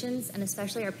complications, and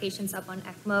especially our patients up on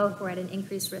ECMO who are at an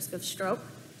increased risk of stroke.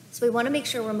 So we want to make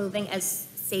sure we're moving as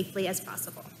safely as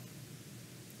possible.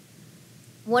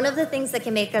 One of the things that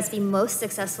can make us be most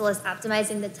successful is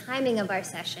optimizing the timing of our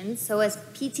sessions. So as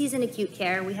PTs in acute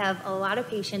care, we have a lot of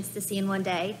patients to see in one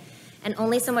day and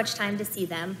only so much time to see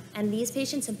them. And these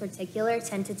patients in particular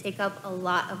tend to take up a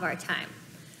lot of our time.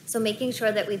 So making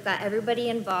sure that we've got everybody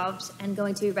involved and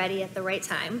going to be ready at the right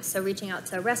time. So reaching out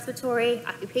to respiratory,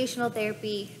 occupational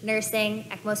therapy, nursing,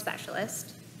 ECMO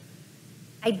specialist.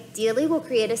 Ideally, we'll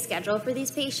create a schedule for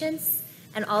these patients,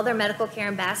 and all their medical care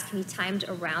and baths can be timed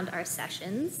around our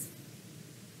sessions.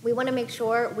 We want to make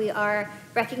sure we are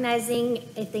recognizing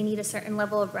if they need a certain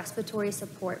level of respiratory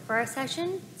support for our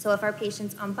session. So if our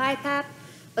patient's on BiPAP,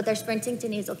 but they're sprinting to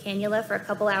nasal cannula for a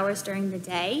couple hours during the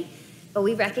day, but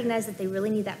we recognize that they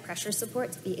really need that pressure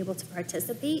support to be able to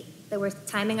participate, that we're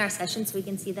timing our session so we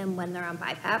can see them when they're on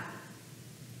BiPAP.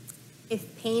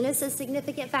 If pain is a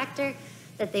significant factor,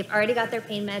 that they've already got their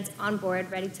pain meds on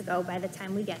board, ready to go by the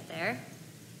time we get there.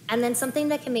 And then something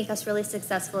that can make us really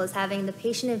successful is having the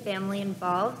patient and family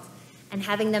involved and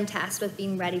having them tasked with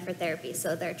being ready for therapy.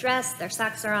 So they're dressed, their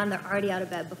socks are on, they're already out of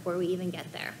bed before we even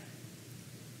get there.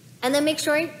 And then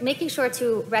making sure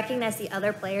to recognize the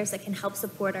other players that can help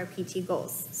support our PT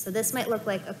goals. So this might look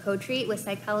like a co-treat with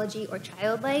psychology or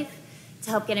child life to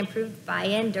help get improved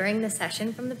buy-in during the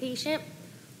session from the patient,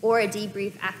 or a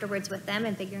debrief afterwards with them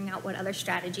and figuring out what other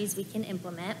strategies we can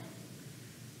implement.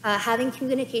 Having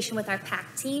communication with our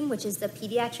PAC team, which is the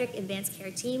Pediatric Advanced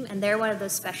Care Team, and they're one of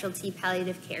those specialty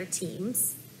palliative care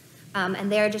teams.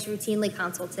 And they are just routinely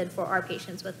consulted for our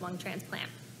patients with lung transplant.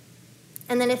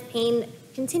 And then if pain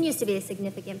continues to be a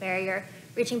significant barrier,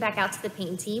 reaching back out to the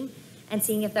pain team and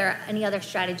seeing if there are any other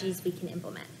strategies we can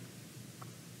implement.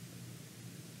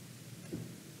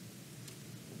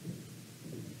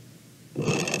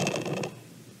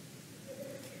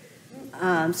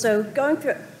 So going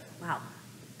through, wow,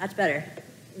 that's better,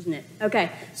 isn't it?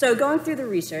 Okay, so going through the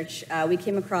research, we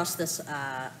came across this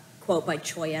quote by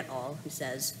Choi et al., who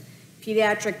says,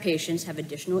 "Pediatric patients have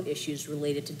additional issues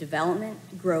related to development,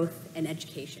 growth, and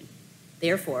education.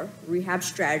 Therefore, rehab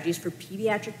strategies for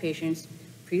pediatric patients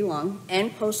pre-lung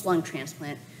and post-lung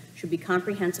transplant should be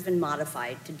comprehensive and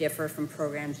modified to differ from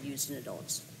programs used in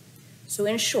adults." So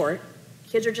in short,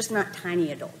 kids are just not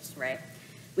tiny adults, right?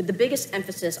 With the biggest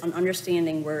emphasis on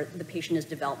understanding where the patient is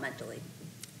developmentally.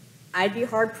 I'd be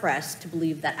hard-pressed to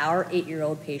believe that our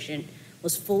 8-year-old patient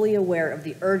was fully aware of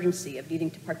the urgency of needing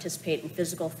to participate in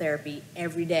physical therapy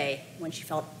every day when she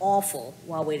felt awful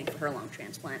while waiting for her lung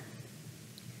transplant.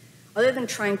 Other than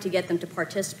trying to get them to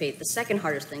participate, the second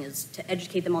hardest thing is to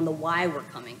educate them on the why we're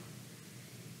coming.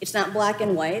 It's not black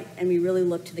and white, and we really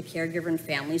look to the caregiver and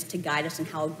families to guide us in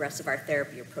how aggressive our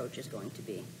therapy approach is going to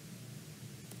be.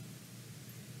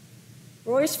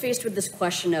 We're always faced with this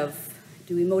question of,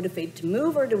 do we motivate to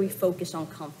move or do we focus on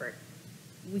comfort?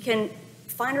 We can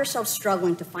find ourselves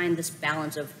struggling to find this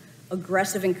balance of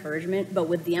aggressive encouragement, but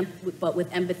with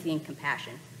empathy and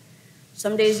compassion.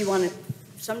 Some days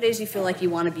you feel like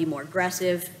you want to be more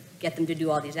aggressive, get them to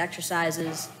do all these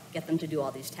exercises, get them to do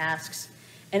all these tasks.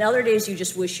 And other days you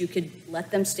just wish you could let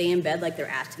them stay in bed like they're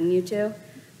asking you to,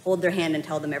 hold their hand and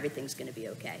tell them everything's going to be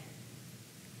okay.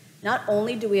 Not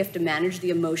only do we have to manage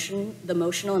the emotional and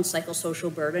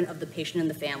psychosocial burden of the patient and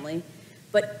the family,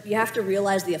 but you have to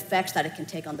realize the effects that it can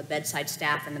take on the bedside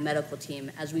staff and the medical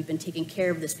team as we've been taking care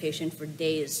of this patient for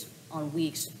days, on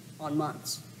weeks, on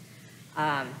months.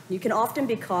 You can often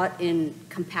be caught in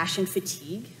compassion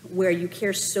fatigue, where you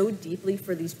care so deeply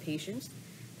for these patients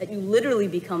that you literally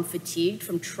become fatigued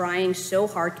from trying so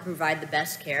hard to provide the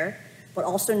best care, but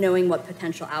also knowing what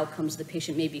potential outcomes the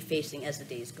patient may be facing as the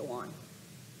days go on.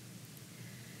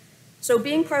 So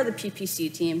being part of the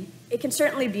PPC team, it can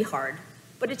certainly be hard,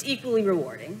 but it's equally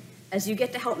rewarding, as you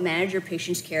get to help manage your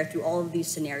patient's care through all of these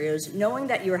scenarios, knowing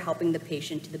that you are helping the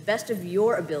patient to the best of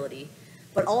your ability,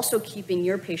 but also keeping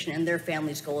your patient and their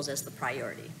family's goals as the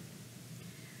priority.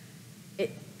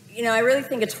 I really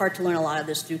think it's hard to learn a lot of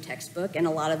this through textbook, and a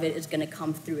lot of it is going to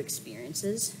come through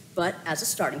experiences. But as a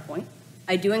starting point,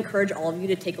 I do encourage all of you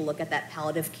to take a look at that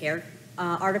palliative care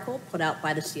article put out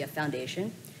by the CF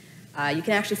Foundation. You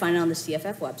can actually find it on the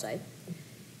CFF website.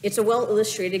 It's a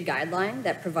well-illustrated guideline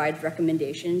that provides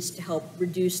recommendations to help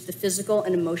reduce the physical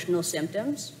and emotional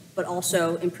symptoms, but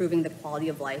also improving the quality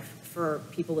of life for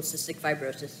people with cystic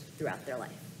fibrosis throughout their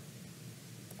life.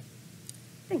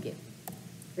 Thank you.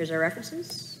 Here's our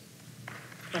references,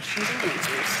 questions and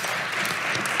answers.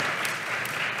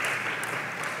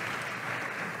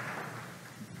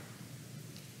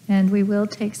 And we will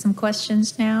take some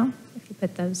questions now, if you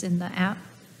put those in the app.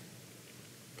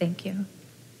 Thank you.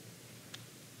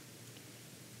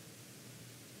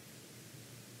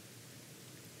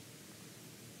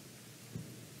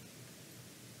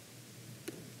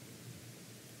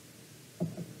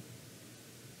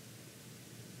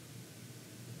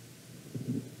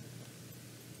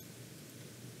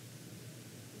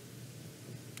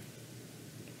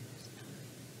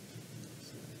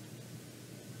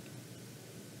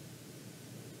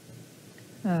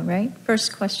 All right,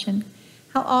 first question.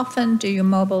 How often do you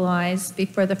mobilize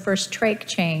before the first trach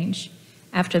change?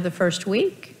 after the first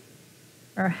week?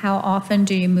 Or how often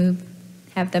do you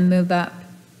have them move up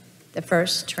the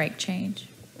first trach change?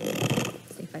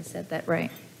 Let's see if I said that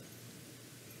right.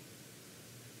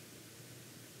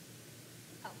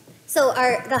 So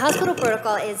the hospital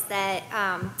protocol is that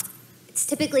it's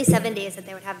typically 7 days that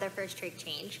they would have their first trach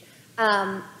change.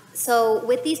 So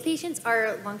with these patients,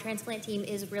 our lung transplant team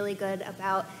is really good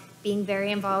about being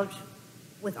very involved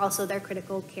with also their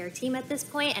critical care team at this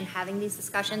point and having these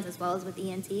discussions as well as with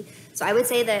ENT. So I would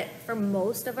say that for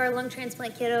most of our lung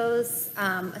transplant kiddos,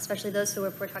 especially those who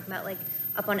we're talking about like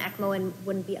up on ECMO and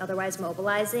wouldn't be otherwise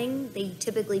mobilizing, they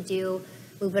typically do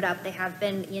move it up.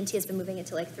 ENT has been moving it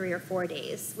to like 3 or 4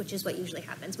 days, which is what usually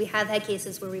happens. We have had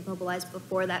cases where we've mobilized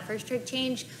before that first trach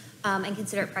change and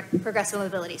consider it progressive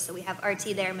mobility. So we have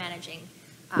RT there managing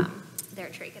their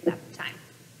trach at that time.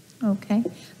 Okay.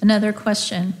 Another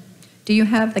question. Do you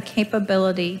have the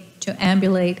capability to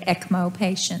ambulate ECMO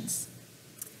patients?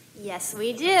 Yes,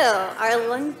 we do.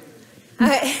 One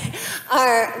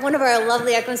of our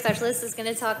lovely ECMO specialists is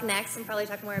going to talk next and probably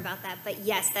talk more about that. But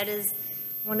yes, that is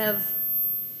one of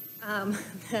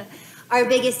our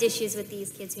biggest issues with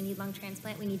these kids who need lung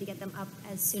transplant. We need to get them up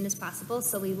as soon as possible.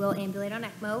 So we will ambulate on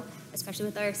ECMO, especially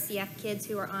with our CF kids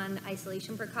who are on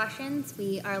isolation precautions.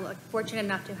 We are fortunate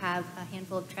enough to have a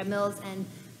handful of treadmills and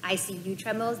ICU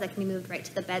treadmills that can be moved right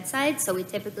to the bedside. So we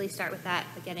typically start with that,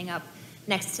 but getting up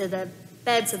next to the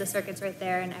bed so the circuit's right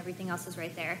there and everything else is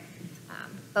right there.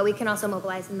 But we can also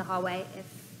mobilize in the hallway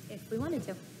if we wanted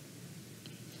to.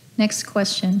 Next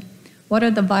question. What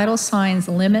are the vital signs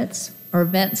limits or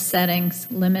vent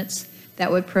settings limits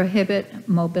that would prohibit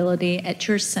mobility at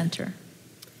your center?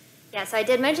 Yeah, so I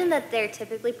did mention that they're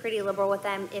typically pretty liberal with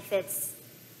them if it's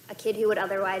a kid who would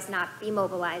otherwise not be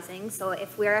mobilizing. So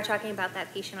if we are talking about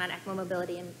that patient on ECMO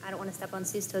mobility, and I don't want to step on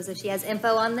Sue's toes if she has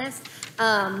info on this,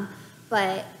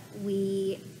 but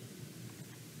we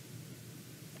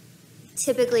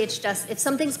typically, it's just if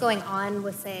something's going on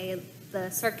with, say, the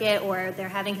circuit or they're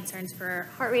having concerns for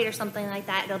heart rate or something like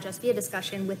that, it'll just be a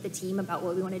discussion with the team about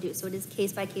what we want to do. So it is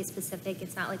case by case specific.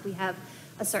 It's not like we have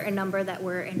a certain number that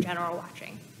we're in general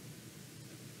watching.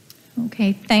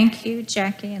 Okay, thank you,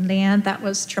 Jackie and Leanne. That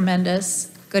was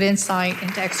tremendous. Good insight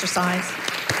into exercise.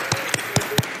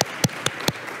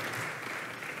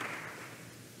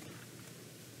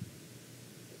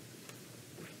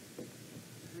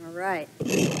 All right.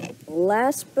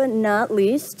 Last but not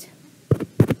least,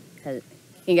 can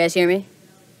you guys hear me?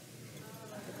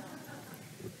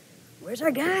 Where's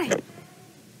our guy? Does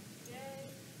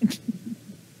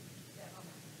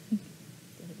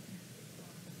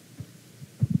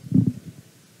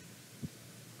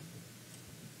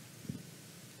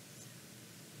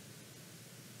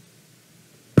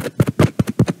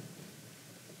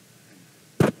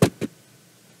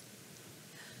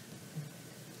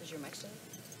your mic stay?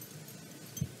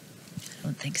 I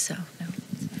don't think so, no.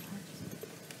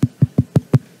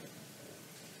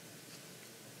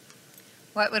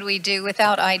 What would we do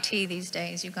without IT these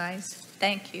days, you guys?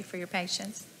 Thank you for your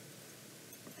patience.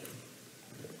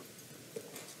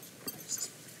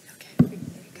 Okay, there you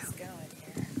go.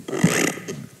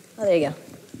 Oh, there you go.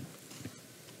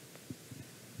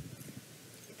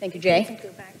 Thank you, Jay. You can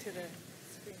go back to the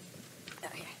screen.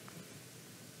 Okay.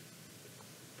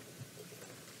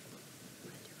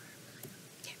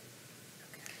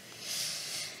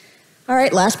 All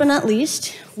right, last but not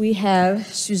least, we have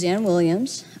Suzanne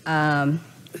Williams.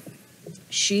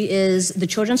 She is the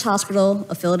Children's Hospital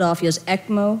of Philadelphia's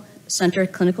ECMO Center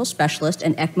Clinical Specialist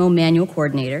and ECMO Manual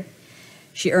Coordinator.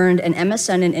 She earned an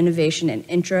MSN in Innovation and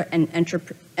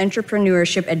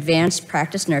Entrepreneurship Advanced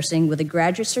Practice Nursing with a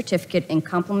graduate certificate in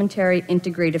Complementary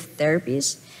Integrative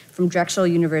Therapies from Drexel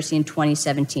University in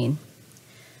 2017.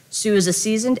 Sue is a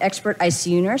seasoned expert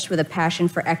ICU nurse with a passion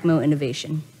for ECMO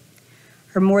innovation.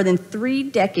 Her more than 3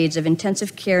 decades of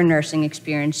intensive care nursing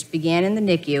experience began in the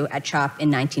NICU at CHOP in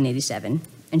 1987,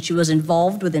 and she was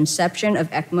involved with inception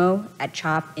of ECMO at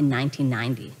CHOP in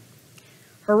 1990.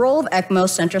 Her role of ECMO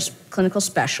Center Clinical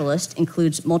Specialist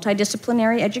includes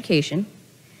multidisciplinary education,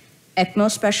 ECMO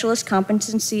Specialist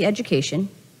Competency Education,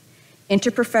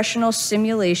 interprofessional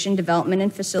simulation development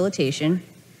and facilitation,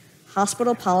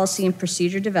 hospital policy and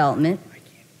procedure development,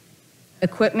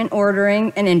 equipment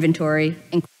ordering and inventory,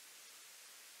 and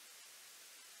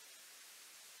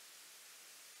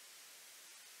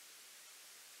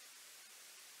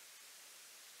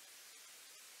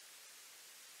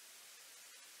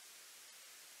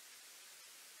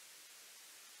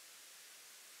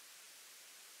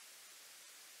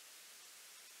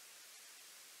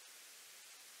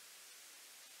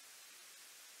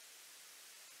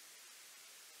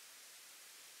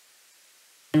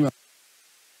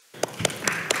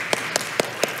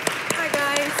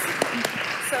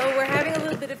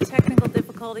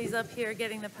difficulties up here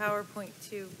getting the PowerPoint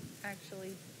to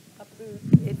actually upload.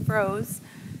 It froze.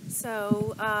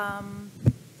 So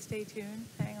stay tuned.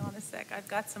 Hang on a sec. I've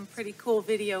got some pretty cool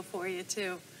video for you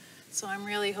too. So I'm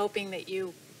really hoping that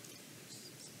you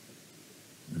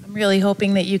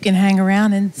can hang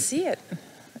around and see it.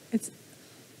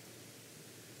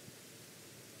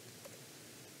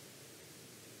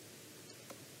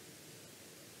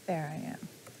 There I am.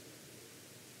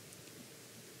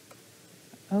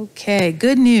 Okay,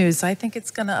 good news. I think it's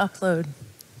going to upload.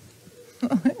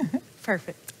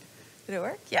 Perfect. Did it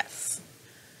work? Yes.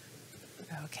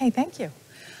 Okay, thank you.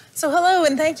 So hello,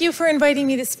 and thank you for inviting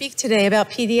me to speak today about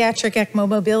pediatric ECMO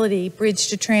mobility, bridge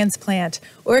to transplant,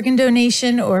 organ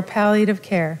donation, or palliative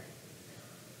care.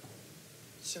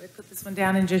 Should I put this one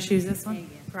down and just use this one?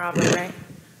 Probably, right?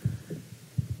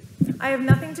 I have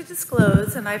nothing to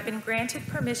disclose, and I've been granted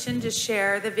permission to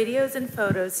share the videos and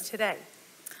photos today.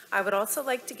 I would also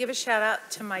like to give a shout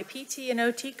out to my PT and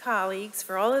OT colleagues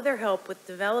for all of their help with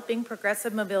developing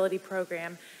progressive mobility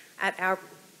program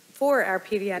for our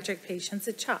pediatric patients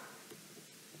at CHOP.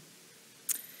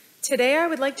 Today, I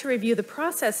would like to review the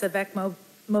process of ECMO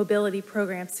mobility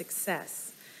program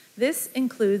success. This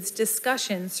includes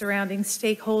discussions surrounding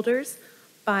stakeholders,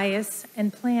 bias,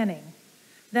 and planning.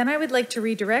 Then I would like to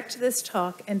redirect this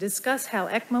talk and discuss how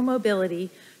ECMO mobility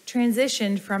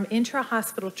transitioned from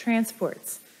intra-hospital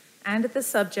transports and the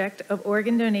subject of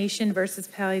organ donation versus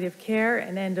palliative care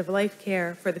and end-of-life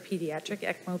care for the pediatric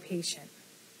ECMO patient.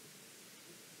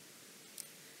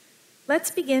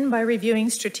 Let's begin by reviewing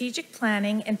strategic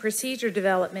planning and procedure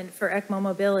development for ECMO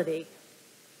mobility.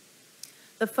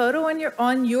 The photo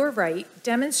on your right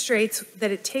demonstrates that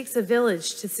it takes a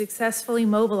village to successfully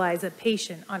mobilize a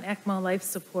patient on ECMO life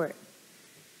support.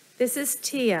 This is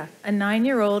Tia, a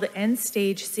 9-year-old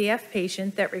end-stage CF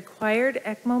patient that required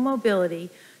ECMO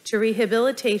mobility to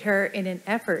rehabilitate her in an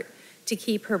effort to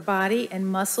keep her body and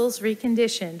muscles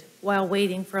reconditioned while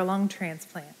waiting for a lung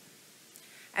transplant.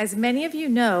 As many of you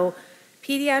know,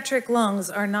 pediatric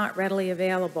lungs are not readily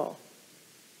available.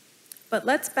 But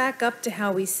let's back up to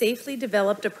how we safely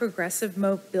developed a progressive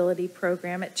mobility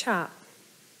program at CHOP.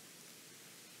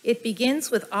 It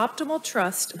begins with optimal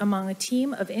trust among a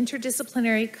team of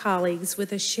interdisciplinary colleagues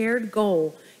with a shared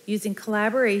goal, using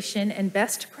collaboration and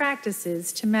best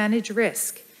practices to manage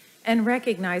risk and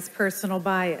recognize personal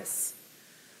bias.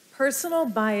 Personal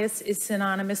bias is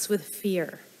synonymous with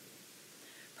fear.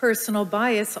 Personal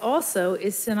bias also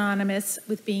is synonymous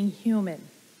with being human.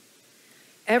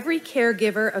 Every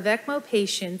caregiver of ECMO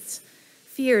patients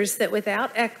fears that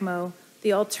without ECMO,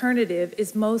 the alternative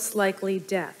is most likely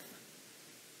death.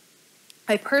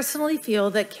 I personally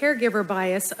feel that caregiver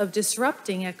bias of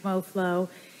disrupting ECMO flow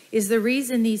is the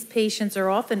reason these patients are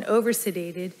often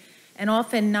oversedated and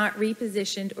often not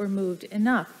repositioned or moved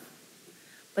enough.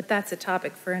 But that's a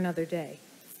topic for another day.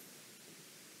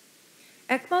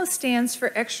 ECMO stands for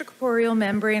extracorporeal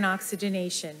membrane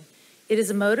oxygenation. It is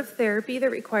a mode of therapy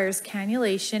that requires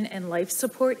cannulation and life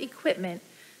support equipment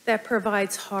that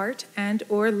provides heart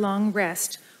and/or lung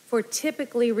rest for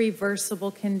typically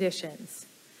reversible conditions.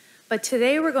 But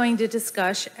today we're going to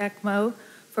discuss ECMO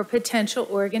for potential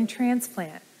organ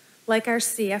transplant, like our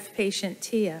CF patient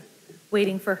Tia,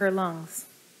 waiting for her lungs.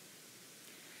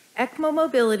 ECMO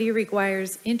mobility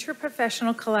requires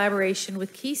interprofessional collaboration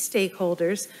with key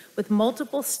stakeholders with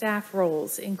multiple staff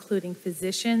roles, including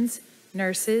physicians,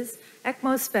 nurses,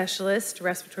 ECMO specialists,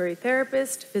 respiratory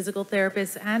therapists, physical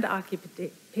therapists, and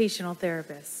occupational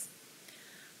therapists.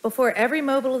 Before every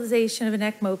mobilization of an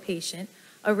ECMO patient,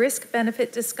 a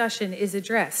risk-benefit discussion is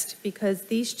addressed because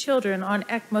these children on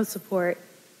ECMO support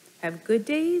have good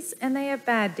days and they have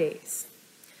bad days.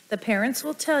 The parents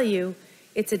will tell you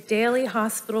it's a daily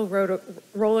hospital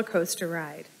roller coaster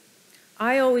ride.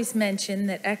 I always mention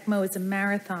that ECMO is a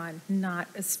marathon, not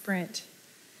a sprint.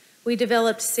 We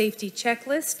developed safety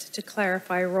checklists to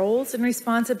clarify roles and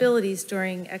responsibilities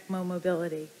during ECMO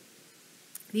mobility.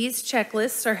 These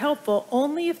checklists are helpful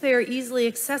only if they are easily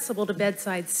accessible to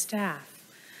bedside staff.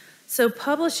 So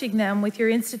publishing them with your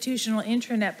institutional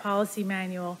intranet policy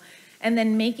manual and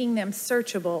then making them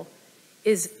searchable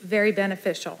is very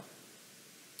beneficial.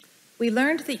 We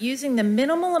learned that using the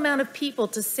minimal amount of people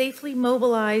to safely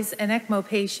mobilize an ECMO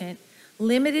patient,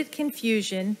 limited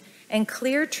confusion, and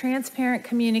clear, transparent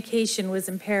communication was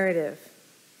imperative.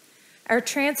 Our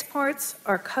transports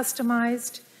are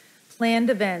customized, planned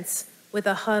events with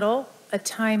a huddle, a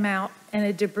timeout, and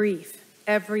a debrief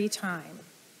every time.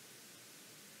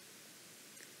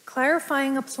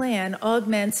 Clarifying a plan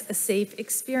augments a safe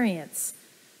experience.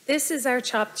 This is our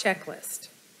CHOP checklist.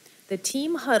 The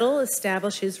team huddle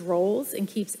establishes roles and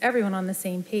keeps everyone on the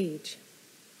same page.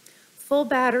 Full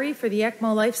battery for the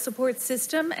ECMO life support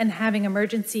system and having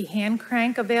emergency hand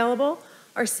crank available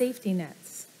are safety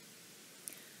nets.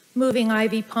 Moving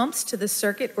IV pumps to the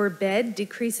circuit or bed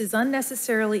decreases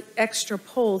unnecessarily extra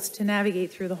poles to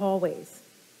navigate through the hallways.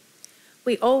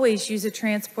 We always use a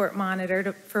transport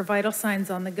monitor for vital signs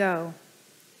on the go.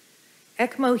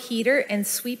 ECMO heater and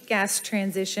sweep gas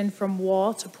transition from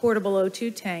wall to portable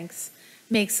O2 tanks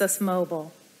makes us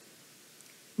mobile.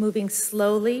 Moving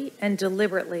slowly and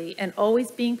deliberately and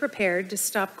always being prepared to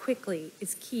stop quickly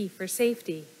is key for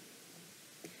safety.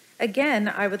 Again,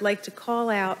 I would like to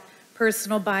call out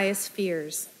personal bias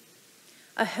fears.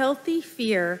 A healthy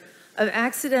fear of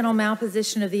accidental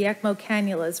malposition of the ECMO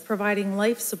cannulas providing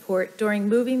life support during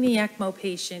moving the ECMO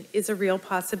patient is a real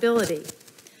possibility.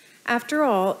 After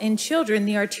all, in children,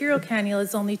 the arterial cannula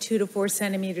is only 2 to 4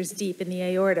 centimeters deep in the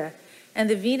aorta,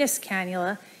 and the venous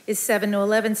cannula is 7 to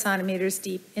 11 centimeters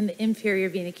deep in the inferior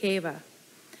vena cava.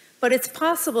 But it's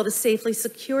possible to safely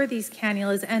secure these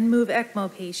cannulas and move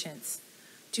ECMO patients.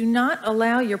 Do not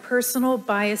allow your personal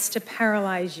bias to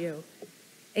paralyze you.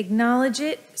 Acknowledge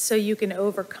it so you can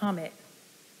overcome it.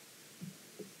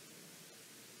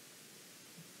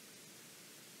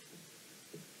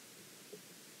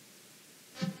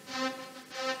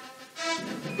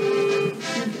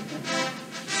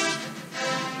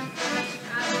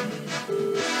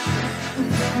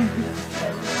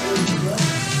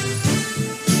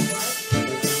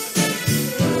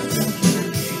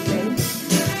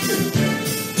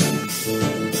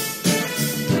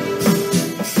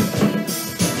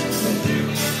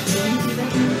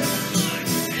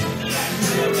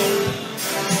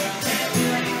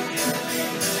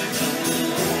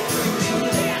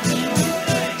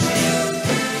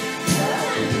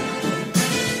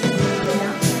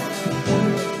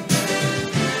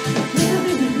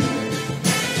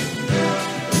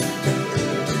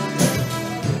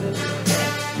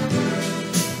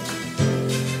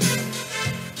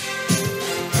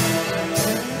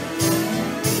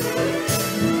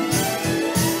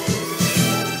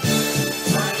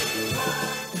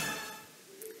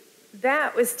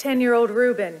 That was 10-year-old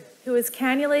Ruben, who was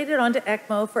cannulated onto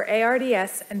ECMO for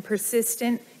ARDS and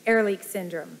persistent air leak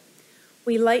syndrome.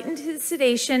 We lightened his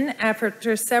sedation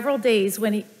after several days,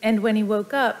 when he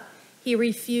woke up, he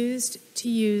refused to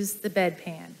use the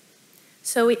bedpan.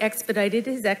 So we expedited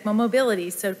his ECMO mobility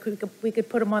so we could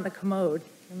put him on the commode.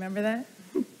 Remember that?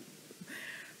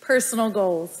 Personal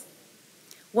goals.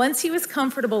 Once he was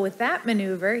comfortable with that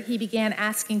maneuver, he began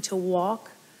asking to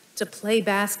walk, to play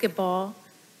basketball,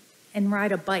 and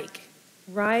ride a bike.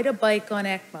 Ride a bike on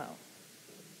ECMO.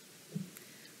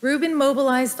 Ruben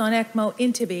mobilized on ECMO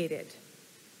intubated.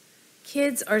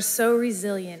 Kids are so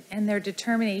resilient and their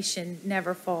determination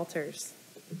never falters.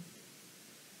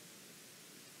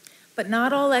 But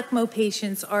not all ECMO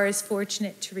patients are as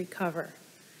fortunate to recover.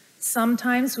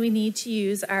 Sometimes we need to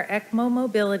use our ECMO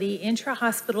mobility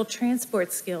intra-hospital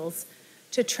transport skills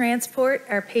to transport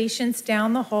our patients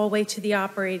down the hallway to the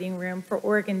operating room for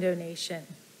organ donation.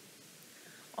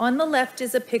 On the left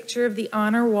is a picture of the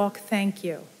Honor Walk Thank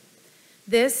You.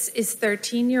 This is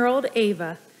 13-year-old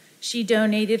Ava. She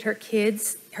donated her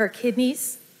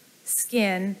kidneys,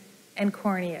 skin, and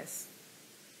corneas.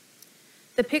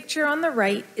 The picture on the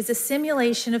right is a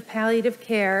simulation of palliative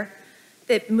care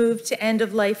that moved to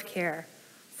end-of-life care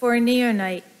for a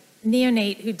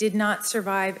neonate who did not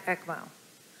survive ECMO.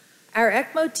 Our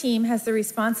ECMO team has the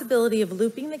responsibility of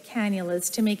looping the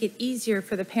cannulas to make it easier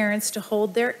for the parents to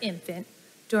hold their infant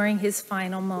during his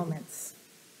final moments.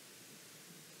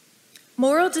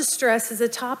 Moral distress is a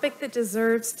topic that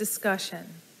deserves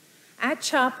discussion. At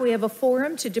CHOP, we have a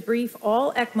forum to debrief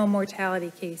all ECMO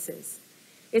mortality cases.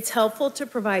 It's helpful to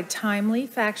provide timely,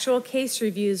 factual case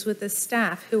reviews with the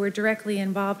staff who are directly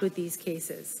involved with these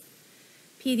cases.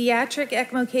 Pediatric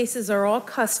ECMO cases are all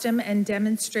custom and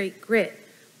demonstrate grit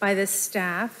by the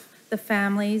staff, the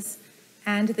families,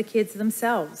 and the kids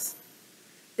themselves.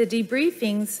 The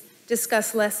debriefings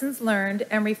discuss lessons learned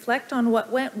and reflect on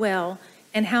what went well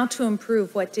and how to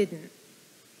improve what didn't.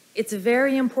 It's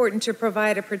very important to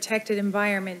provide a protected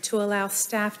environment to allow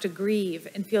staff to grieve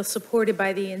and feel supported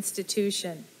by the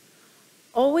institution.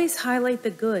 Always highlight the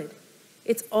good.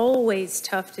 It's always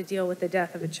tough to deal with the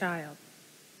death of a child.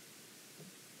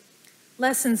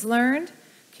 Lessons learned: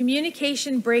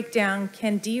 communication breakdown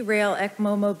can derail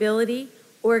ECMO mobility,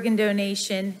 organ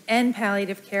donation, and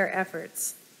palliative care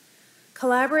efforts.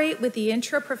 Collaborate with the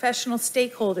intra-professional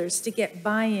stakeholders to get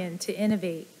buy-in to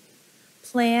innovate.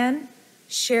 Plan,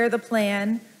 share the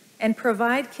plan, and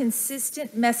provide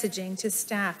consistent messaging to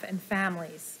staff and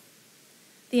families.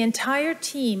 The entire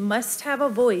team must have a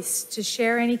voice to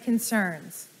share any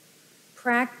concerns.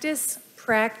 Practice,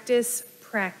 practice,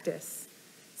 practice.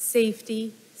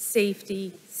 Safety,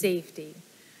 safety, safety.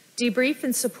 Debrief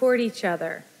and support each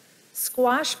other.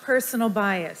 Squash personal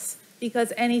bias,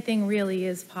 because anything really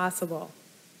is possible.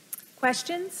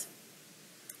 Questions?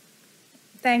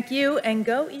 Thank you, and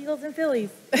go Eagles and Phillies.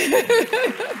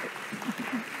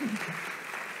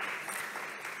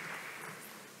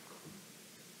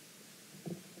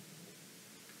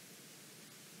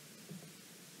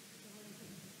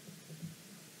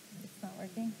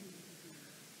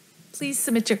 Please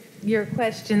submit your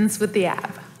questions with the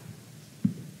app.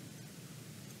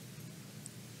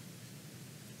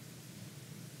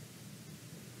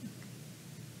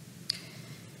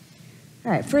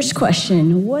 All right, first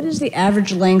question. What is the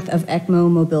average length of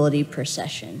ECMO mobility per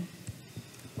session?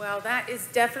 Well, that is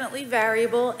definitely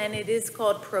variable, and it is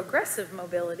called progressive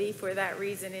mobility for that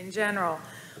reason in general.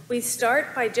 We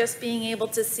start by just being able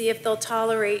to see if they'll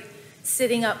tolerate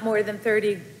sitting up more than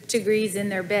 30 degrees in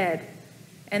their bed.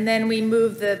 And then we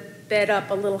move the bed up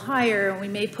a little higher, and we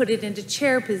may put it into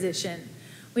chair position.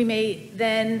 We may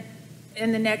then,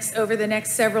 over the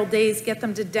next several days, get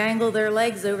them to dangle their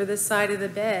legs over the side of the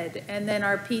bed. And then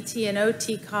our PT and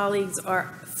OT colleagues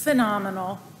are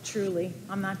phenomenal, truly,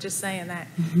 I'm not just saying that,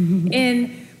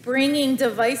 in bringing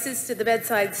devices to the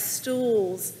bedside,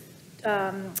 stools,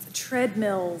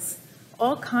 treadmills,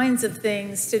 all kinds of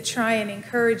things to try and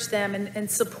encourage them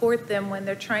and support them when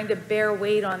they're trying to bear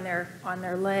weight on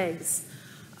their legs.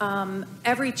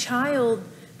 Every child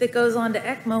that goes on to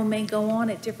ECMO may go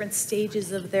on at different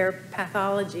stages of their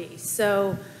pathology.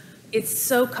 So it's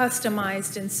so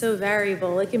customized and so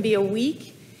variable. It can be a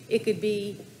week, it could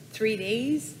be 3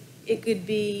 days, it could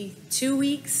be 2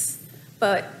 weeks,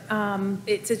 but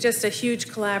it's just a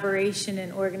huge collaboration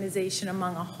and organization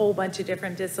among a whole bunch of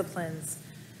different disciplines.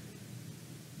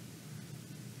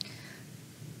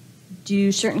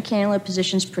 Do certain cannula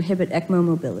positions prohibit ECMO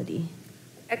mobility?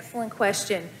 Excellent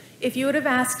question. If you would have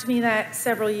asked me that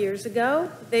several years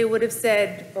ago, they would have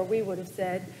said, or we would have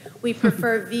said, we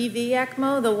prefer VV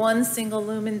ECMO, the one single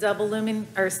lumen, double lumen,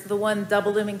 or the one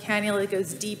double lumen cannula that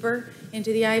goes deeper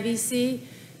into the IVC,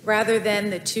 rather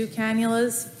than the 2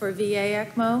 cannulas for VA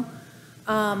ECMO.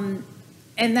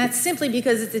 And that's simply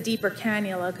because it's a deeper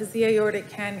cannula, because the aortic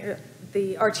cannula,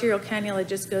 the arterial cannula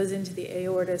just goes into the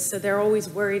aorta, so they're always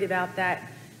worried about that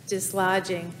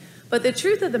dislodging. But the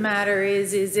truth of the matter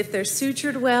is if they're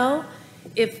sutured well,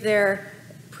 if they're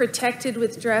protected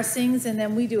with dressings, and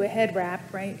then we do a head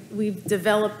wrap, right? We've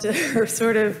developed or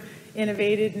sort of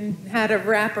innovated and had a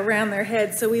wrap around their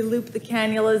head, so we loop the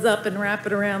cannulas up and wrap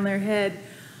it around their head.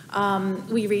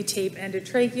 We retape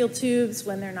endotracheal tubes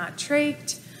when they're not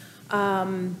trached.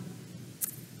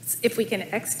 If we can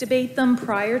extubate them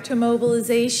prior to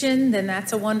mobilization, then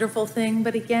that's a wonderful thing.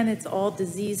 But again, it's all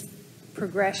disease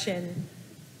progression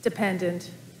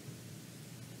dependent.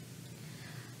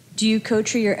 Do you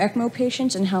co-treat your ECMO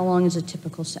patients, and how long is a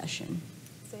typical session?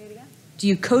 Say it again. Do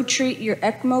you co-treat your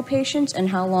ECMO patients, and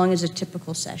how long is a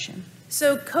typical session?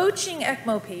 So coaching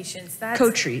ECMO patients, that's...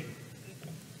 Co-treat.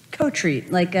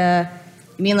 Co-treat, like,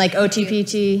 you mean like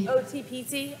OTPT?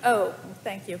 OTPT? Oh,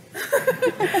 thank you.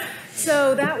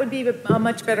 So that would be a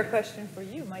much better question for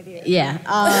you, my dear. Yeah.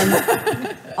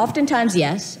 Oftentimes,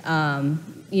 yes.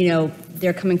 You know,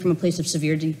 they're coming from a place of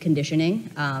severe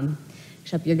deconditioning.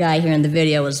 Except your guy here in the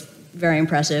video was very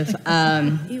impressive.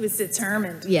 He was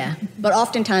determined. Yeah, but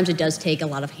oftentimes it does take a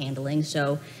lot of handling.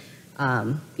 So,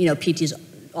 you know, PT is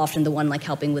often the one like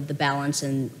helping with the balance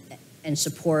and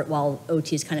support, while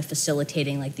OT is kind of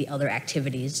facilitating like the other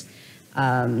activities.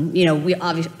 You know, we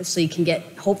obviously can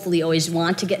hopefully always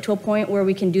want to get to a point where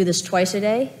we can do this twice a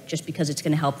day, just because it's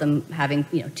going to help them having,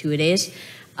 you know, 2 a days.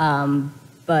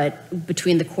 But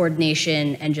between the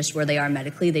coordination and just where they are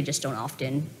medically, they just don't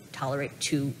often tolerate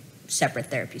 2 separate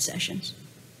therapy sessions.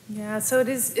 Yeah, so it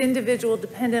is individual,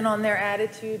 dependent on their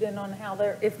attitude and on how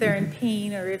if they're in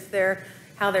pain, or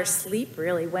how their sleep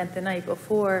really went the night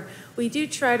before. We do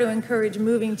try to encourage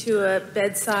moving to a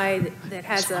bedside that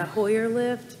has a Hoyer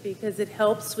lift, because it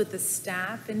helps with the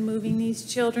staff in moving these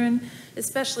children,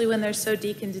 especially when they're so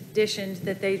deconditioned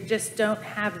that they just don't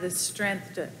have the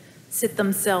strength to sit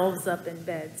themselves up in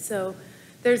bed. So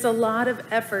there's a lot of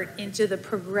effort into the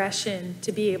progression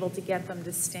to be able to get them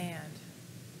to stand.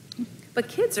 But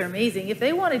kids are amazing. If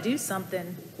they want to do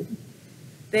something,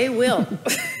 they will.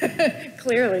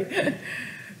 Clearly.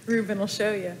 Ruben will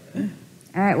show you.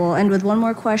 All right, we'll end with one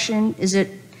more question. Is it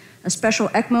a special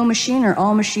ECMO machine, or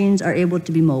all machines are able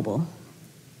to be mobile?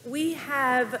 We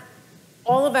have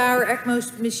all of our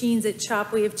ECMO machines at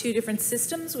CHOP. We have 2 different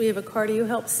systems. We have a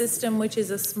CardioHelp system, which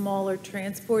is a smaller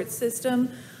transport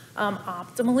system.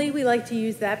 Optimally, we like to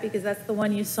use that because that's the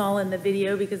one you saw in the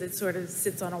video because it sort of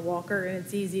sits on a walker and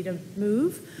it's easy to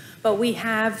move. But we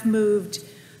have moved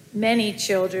many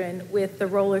children with the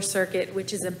roller circuit,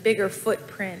 which is a bigger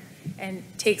footprint and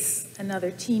takes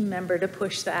another team member to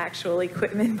push the actual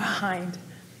equipment behind.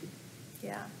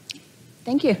 Yeah.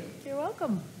 Thank you. You're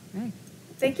welcome. All right.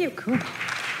 Thank you. Cool.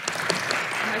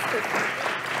 Nice to-